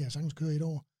jeg, den kan jeg sagtens køre i et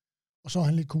år. Og så er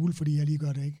han lidt cool, fordi jeg lige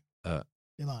gør det, ikke? Ja.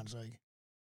 Det var han så ikke.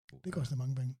 Det koster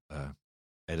mange penge. Ja.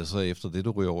 Er det så efter det,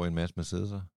 du ryger over en masse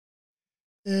Mercedes'er?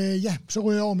 Ja, så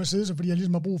ryger jeg over Mercedes, fordi jeg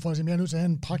ligesom har brug for, at jeg er nødt til at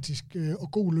have en praktisk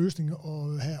og god løsning,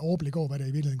 og have overblik over, hvad det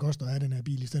i virkeligheden koster at have den her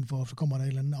bil, i stedet for, så kommer der et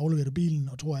eller andet, afleverer du bilen,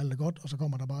 og tror alt er godt, og så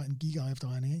kommer der bare en giga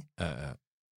efterregning, ikke? Ja.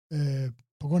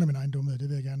 På grund af min egen dumhed, det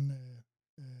vil jeg gerne...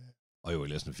 Og jo,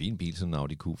 det er sådan en fin bil, sådan en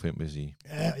Audi Q5, vil jeg sige.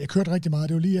 Ja, jeg kørte rigtig meget.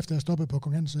 Det var lige efter, jeg stoppede på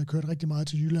Kong Hans, så jeg kørte rigtig meget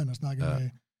til Jylland og snakkede med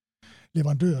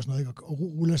leverandører og sådan noget, ikke? Og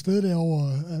rulle afsted derover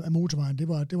af motorvejen,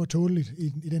 det var tåleligt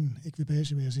i den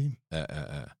ekvipage, vil jeg sige. Ja.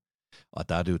 Og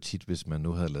der er det jo tit, hvis man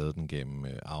nu havde lavet den gennem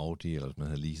Audi, eller hvis man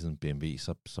havde leaset en BMW,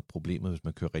 så problemet, hvis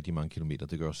man kører rigtig mange kilometer,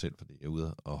 det gør jeg selv, fordi jeg er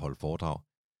ude og holde foredrag.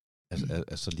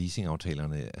 Altså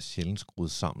leasingaftalerne er sjældent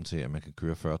skruet sammen til, at man kan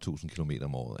køre 40.000 kilometer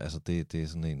om året. Altså det er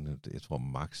sådan en, jeg tror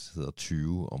max hedder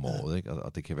 20 om året, ikke?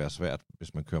 Og det kan være svært,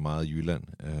 hvis man kører meget i Jylland,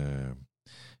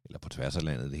 eller på tværs af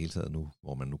landet det hele taget nu,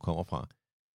 hvor man nu kommer fra,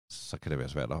 så kan det være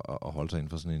svært at holde sig inden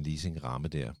for sådan en leasingramme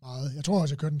der. Meget. Jeg tror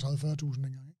også, jeg kørte en 30-40.000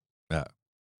 dengang. Ikke? Ja.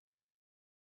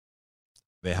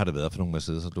 Hvad har det været for nogle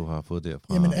Mercedes'er, du har fået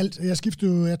derfra? Jamen alt. Jeg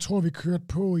skiftede jo, jeg tror vi kørte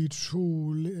på i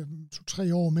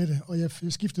 2-3 år med det, og jeg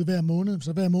skiftede hver måned,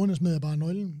 så hver måned smed jeg bare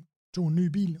nøglen, tog en ny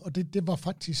bil, og det var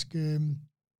faktisk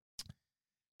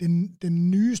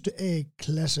den nyeste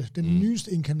A-klasse, den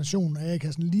nyeste inkarnation af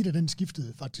A-klassen, lige da den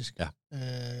skiftede faktisk. Ja.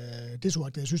 Det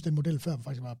så jeg synes, den model før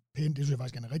faktisk var pæn. Det synes jeg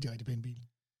faktisk er en rigtig, rigtig pæn bil.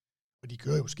 Og de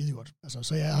kører jo skide godt. Altså,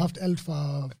 så jeg har haft alt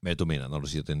fra... Men du mener, når du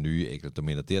siger den nye ægte, du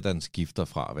mener, det er, den skifter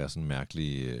fra at være sådan en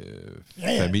mærkelig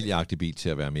familieagtig bil til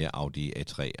at være mere Audi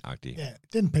A3-agtig. Ja,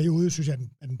 den periode, synes jeg,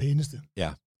 er den pæneste.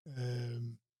 Ja.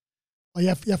 Og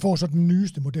jeg får så den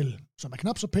nyeste model, som er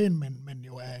knap så pæn, men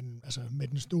jo er med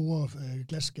den store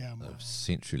glasskærm.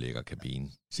 Sindssygt lækker kabine.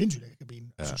 Sindssygt lækker kabine.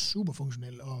 Ja. Altså super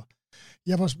funktionel. Og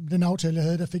den aftale, jeg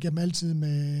havde, der fik jeg dem altid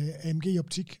med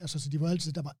AMG-optik. Altså, så de var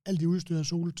altid, der var alt i udstyr af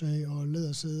soltag og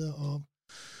lædersæder og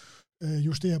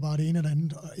justerbare det ene og det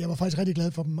andet. Og jeg var faktisk rigtig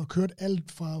glad for dem og kørt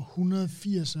alt fra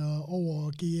 180'er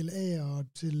over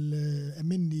GLA'er til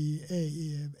almindelige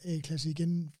A-klasse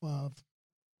igen fra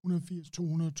 180,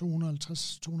 200,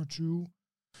 250, 220.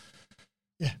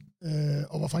 Ja,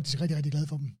 og var faktisk rigtig, rigtig glad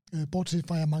for dem. Bortset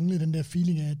fra, at jeg manglede den der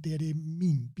feeling af, at det er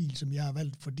min bil, som jeg har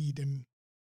valgt, fordi den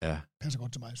passer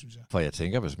godt til mig, synes jeg. For jeg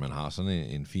tænker, hvis man har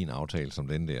sådan en fin aftale som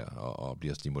den der, og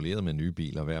bliver stimuleret med nye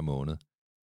biler hver måned,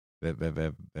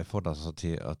 hvad får dig så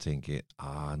til at tænke,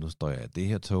 nu står jeg i det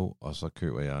her tog, og så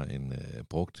køber jeg en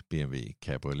brugt BMW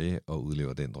Cabriolet og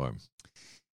udlever den drøm?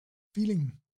 Feelingen.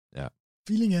 Ja.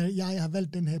 Feeling er, at jeg har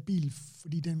valgt den her bil,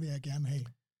 fordi den vil jeg gerne have.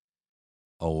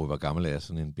 Og hvor gammel er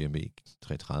sådan en BMW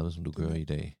 330, som du kører i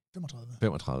dag? 35.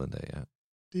 35 en dag, ja.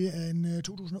 Det er en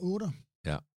 2008,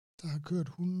 der har kørt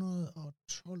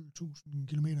 112.000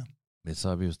 kilometer. Men så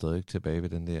er vi jo stadig tilbage ved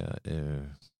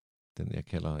den jeg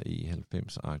kalder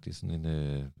E90-agtig, sådan en,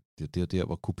 det er der,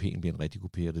 hvor kupéen bliver en rigtig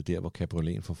kupé, og det er der, hvor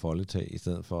cabrioleten får foldetag, i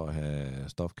stedet for at have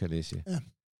stofkalesje. Ja,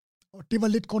 og det var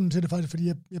lidt grunden til det faktisk, fordi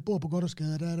jeg bor på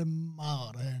Gothersgade, der er det meget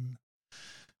rart at have en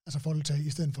foldetag, i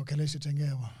stedet for kalesje, tænker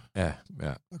jeg. Ja.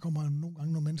 Der kommer nogle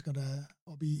gange nogle mennesker, der er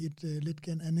oppe i et lidt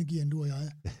andet gear, end du og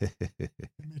jeg.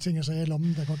 Jeg tænker så, at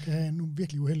lommen, der godt kan have en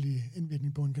virkelig uheldig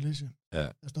indvirkning på en kalesje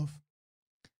af stof.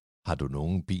 Har du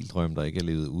nogen bildrøm, der ikke er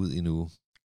levet ud endnu?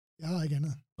 Jeg har ikke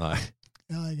andet. Nej.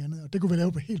 Jeg har ikke andet, og det kunne vi lave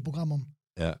et helt program om.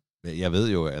 Ja, jeg ved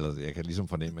jo, jeg kan ligesom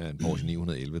fornemme, at en Porsche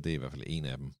 911, det er i hvert fald en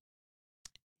af dem.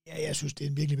 Ja, jeg synes, det er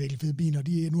en virkelig, virkelig fed bil, og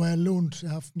nu har jeg har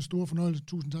haft en stor fornøjelse,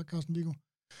 tusind tak, Carsten Viggo,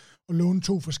 og låne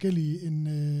 2 forskellige,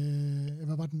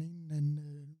 hvad var den ene?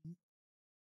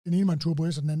 Den ene var en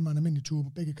Turbo S, og den anden var en almindelig Turbo,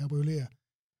 begge cabrioleter.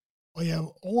 Og jeg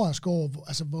er overrasket over,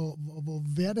 hvor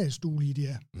hverdagsduelige de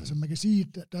er. Altså man kan sige,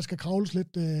 at der skal kravles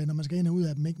lidt, når man skal ind og ud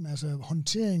af dem, ikke? Men altså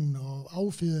håndteringen og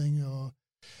affjedring, og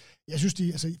jeg synes,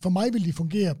 for mig vil de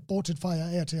fungere, bortset fra, at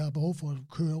jeg er til at have behov for at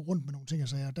køre rundt med nogle ting,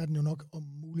 så der er den jo nok om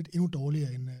muligt endnu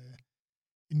dårligere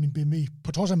end min BMW.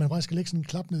 På trods af, at man faktisk skal lægge sådan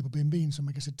en klap ned på BMW'en, så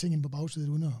man kan sætte ting ind på bagsædet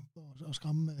uden at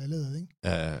skræmme læderet, ikke?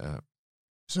 Ja.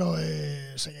 Så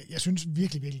jeg synes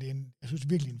virkelig, virkelig, det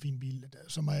er en fin bil,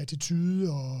 som er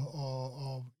attitude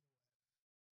og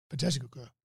fantastisk at køre.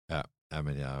 Ja,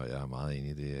 men jeg er meget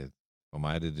enig i det. For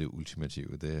mig er det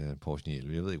ultimative, det er Porsche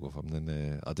 911. Jeg ved ikke hvorfor, men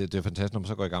og det er fantastisk, når man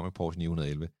så går i gang med Porsche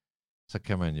 911, så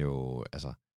kan man jo,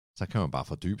 så kan man bare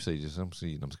fordybe sig i det, som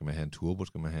siger, når man skal have en turbo,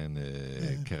 skal man have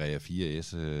en Carrera 4S,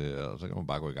 og så kan man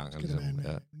bare gå i gang. Skal det være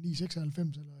en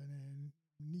 996 eller en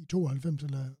 992,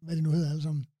 eller hvad det nu hedder alle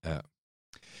sammen. Ja.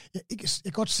 Jeg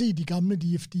kan godt se de gamle,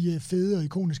 de er fede og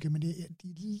ikoniske, men de er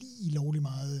lige lovlig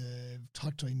meget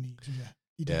traktor inde i, synes jeg.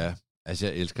 Ja, altså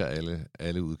jeg elsker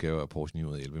alle udgaver af Porsche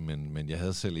 911, men jeg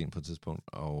havde selv en på et tidspunkt,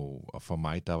 og for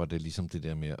mig, der var det ligesom det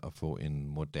der med at få en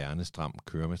moderne, stram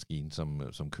køremaskine,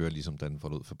 som kører ligesom den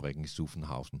forlod fabrikken i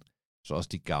Zuffenhausen. Så også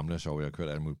de gamle sjove, jeg har kørt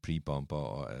alle mulige pre-bumper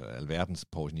og alverdens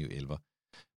Porsche 911.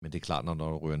 Men det er klart, når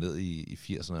du ryger ned i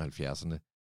 80'erne og 70'erne,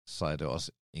 så er det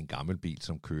også en gammel bil,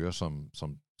 som kører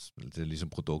som det er ligesom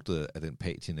produktet af den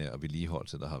patina og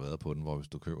vedligeholdelse, der har været på den, hvor hvis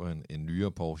du køber en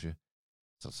nyere Porsche,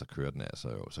 så kører den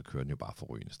så kører den jo bare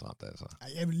forrygende stramt, altså.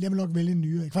 Jeg vil nok vælge en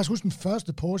nyere. Jeg kan faktisk huske, den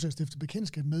første Porsche, jeg stiftede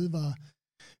bekendtskab med, var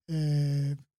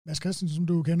Mads Christensen, som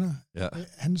du kender. Ja.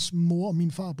 Hans mor og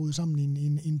min far boede sammen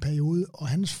i en periode, og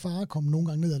hans far kom nogle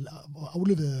gange ned og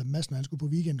afleverede Mads, når han skulle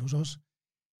på weekend hos os,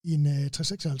 i en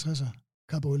 356'er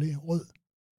Cabriolet rød.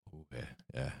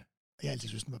 Ja. Jeg har altid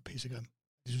synes, den var pissegrim.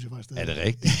 Det synes jeg faktisk. Er det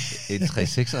rigtigt? En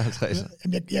 356?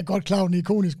 Jeg er godt klar, den er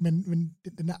ikonisk, men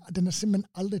den er simpelthen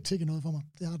aldrig tækket noget for mig.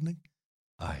 Det har den ikke.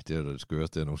 Ej, det er jo det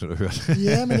skøreste, jeg nogensinde har hørt.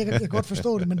 Ja, men jeg kan godt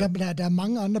forstå det, men der er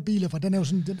mange andre biler fra. Den er jo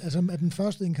sådan, er den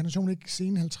første inkarnation ikke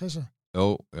sene 50'er?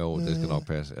 Jo, det skal nok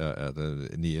passe. Ja,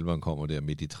 911'eren kommer der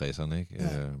midt i 60'erne, ikke?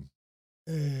 Ja.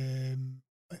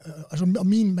 og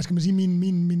min, hvad skal man sige,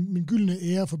 min gyldne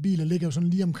ære for biler ligger jo sådan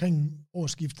lige omkring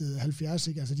årsskiftet 70,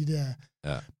 ikke? Altså de der,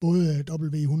 både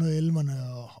W111'erne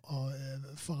og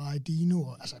Ferrari Dino,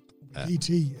 og altså GT,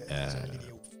 altså det ligger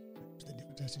jo fuldstændig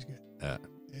fantastiske. Ja.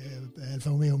 Alfa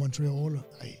Romeo Montreal,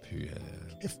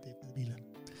 kæft, det er biler.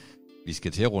 Vi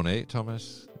skal til at runde af,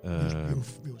 Thomas.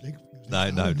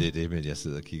 Nej, det er det, men jeg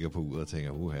sidder og kigger på uret og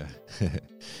tænker,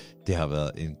 det har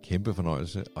været en kæmpe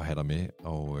fornøjelse at have dig med,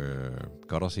 og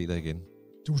godt at se dig igen.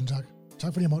 Tusind tak.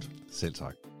 Tak fordi jeg måtte. Selv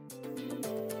tak.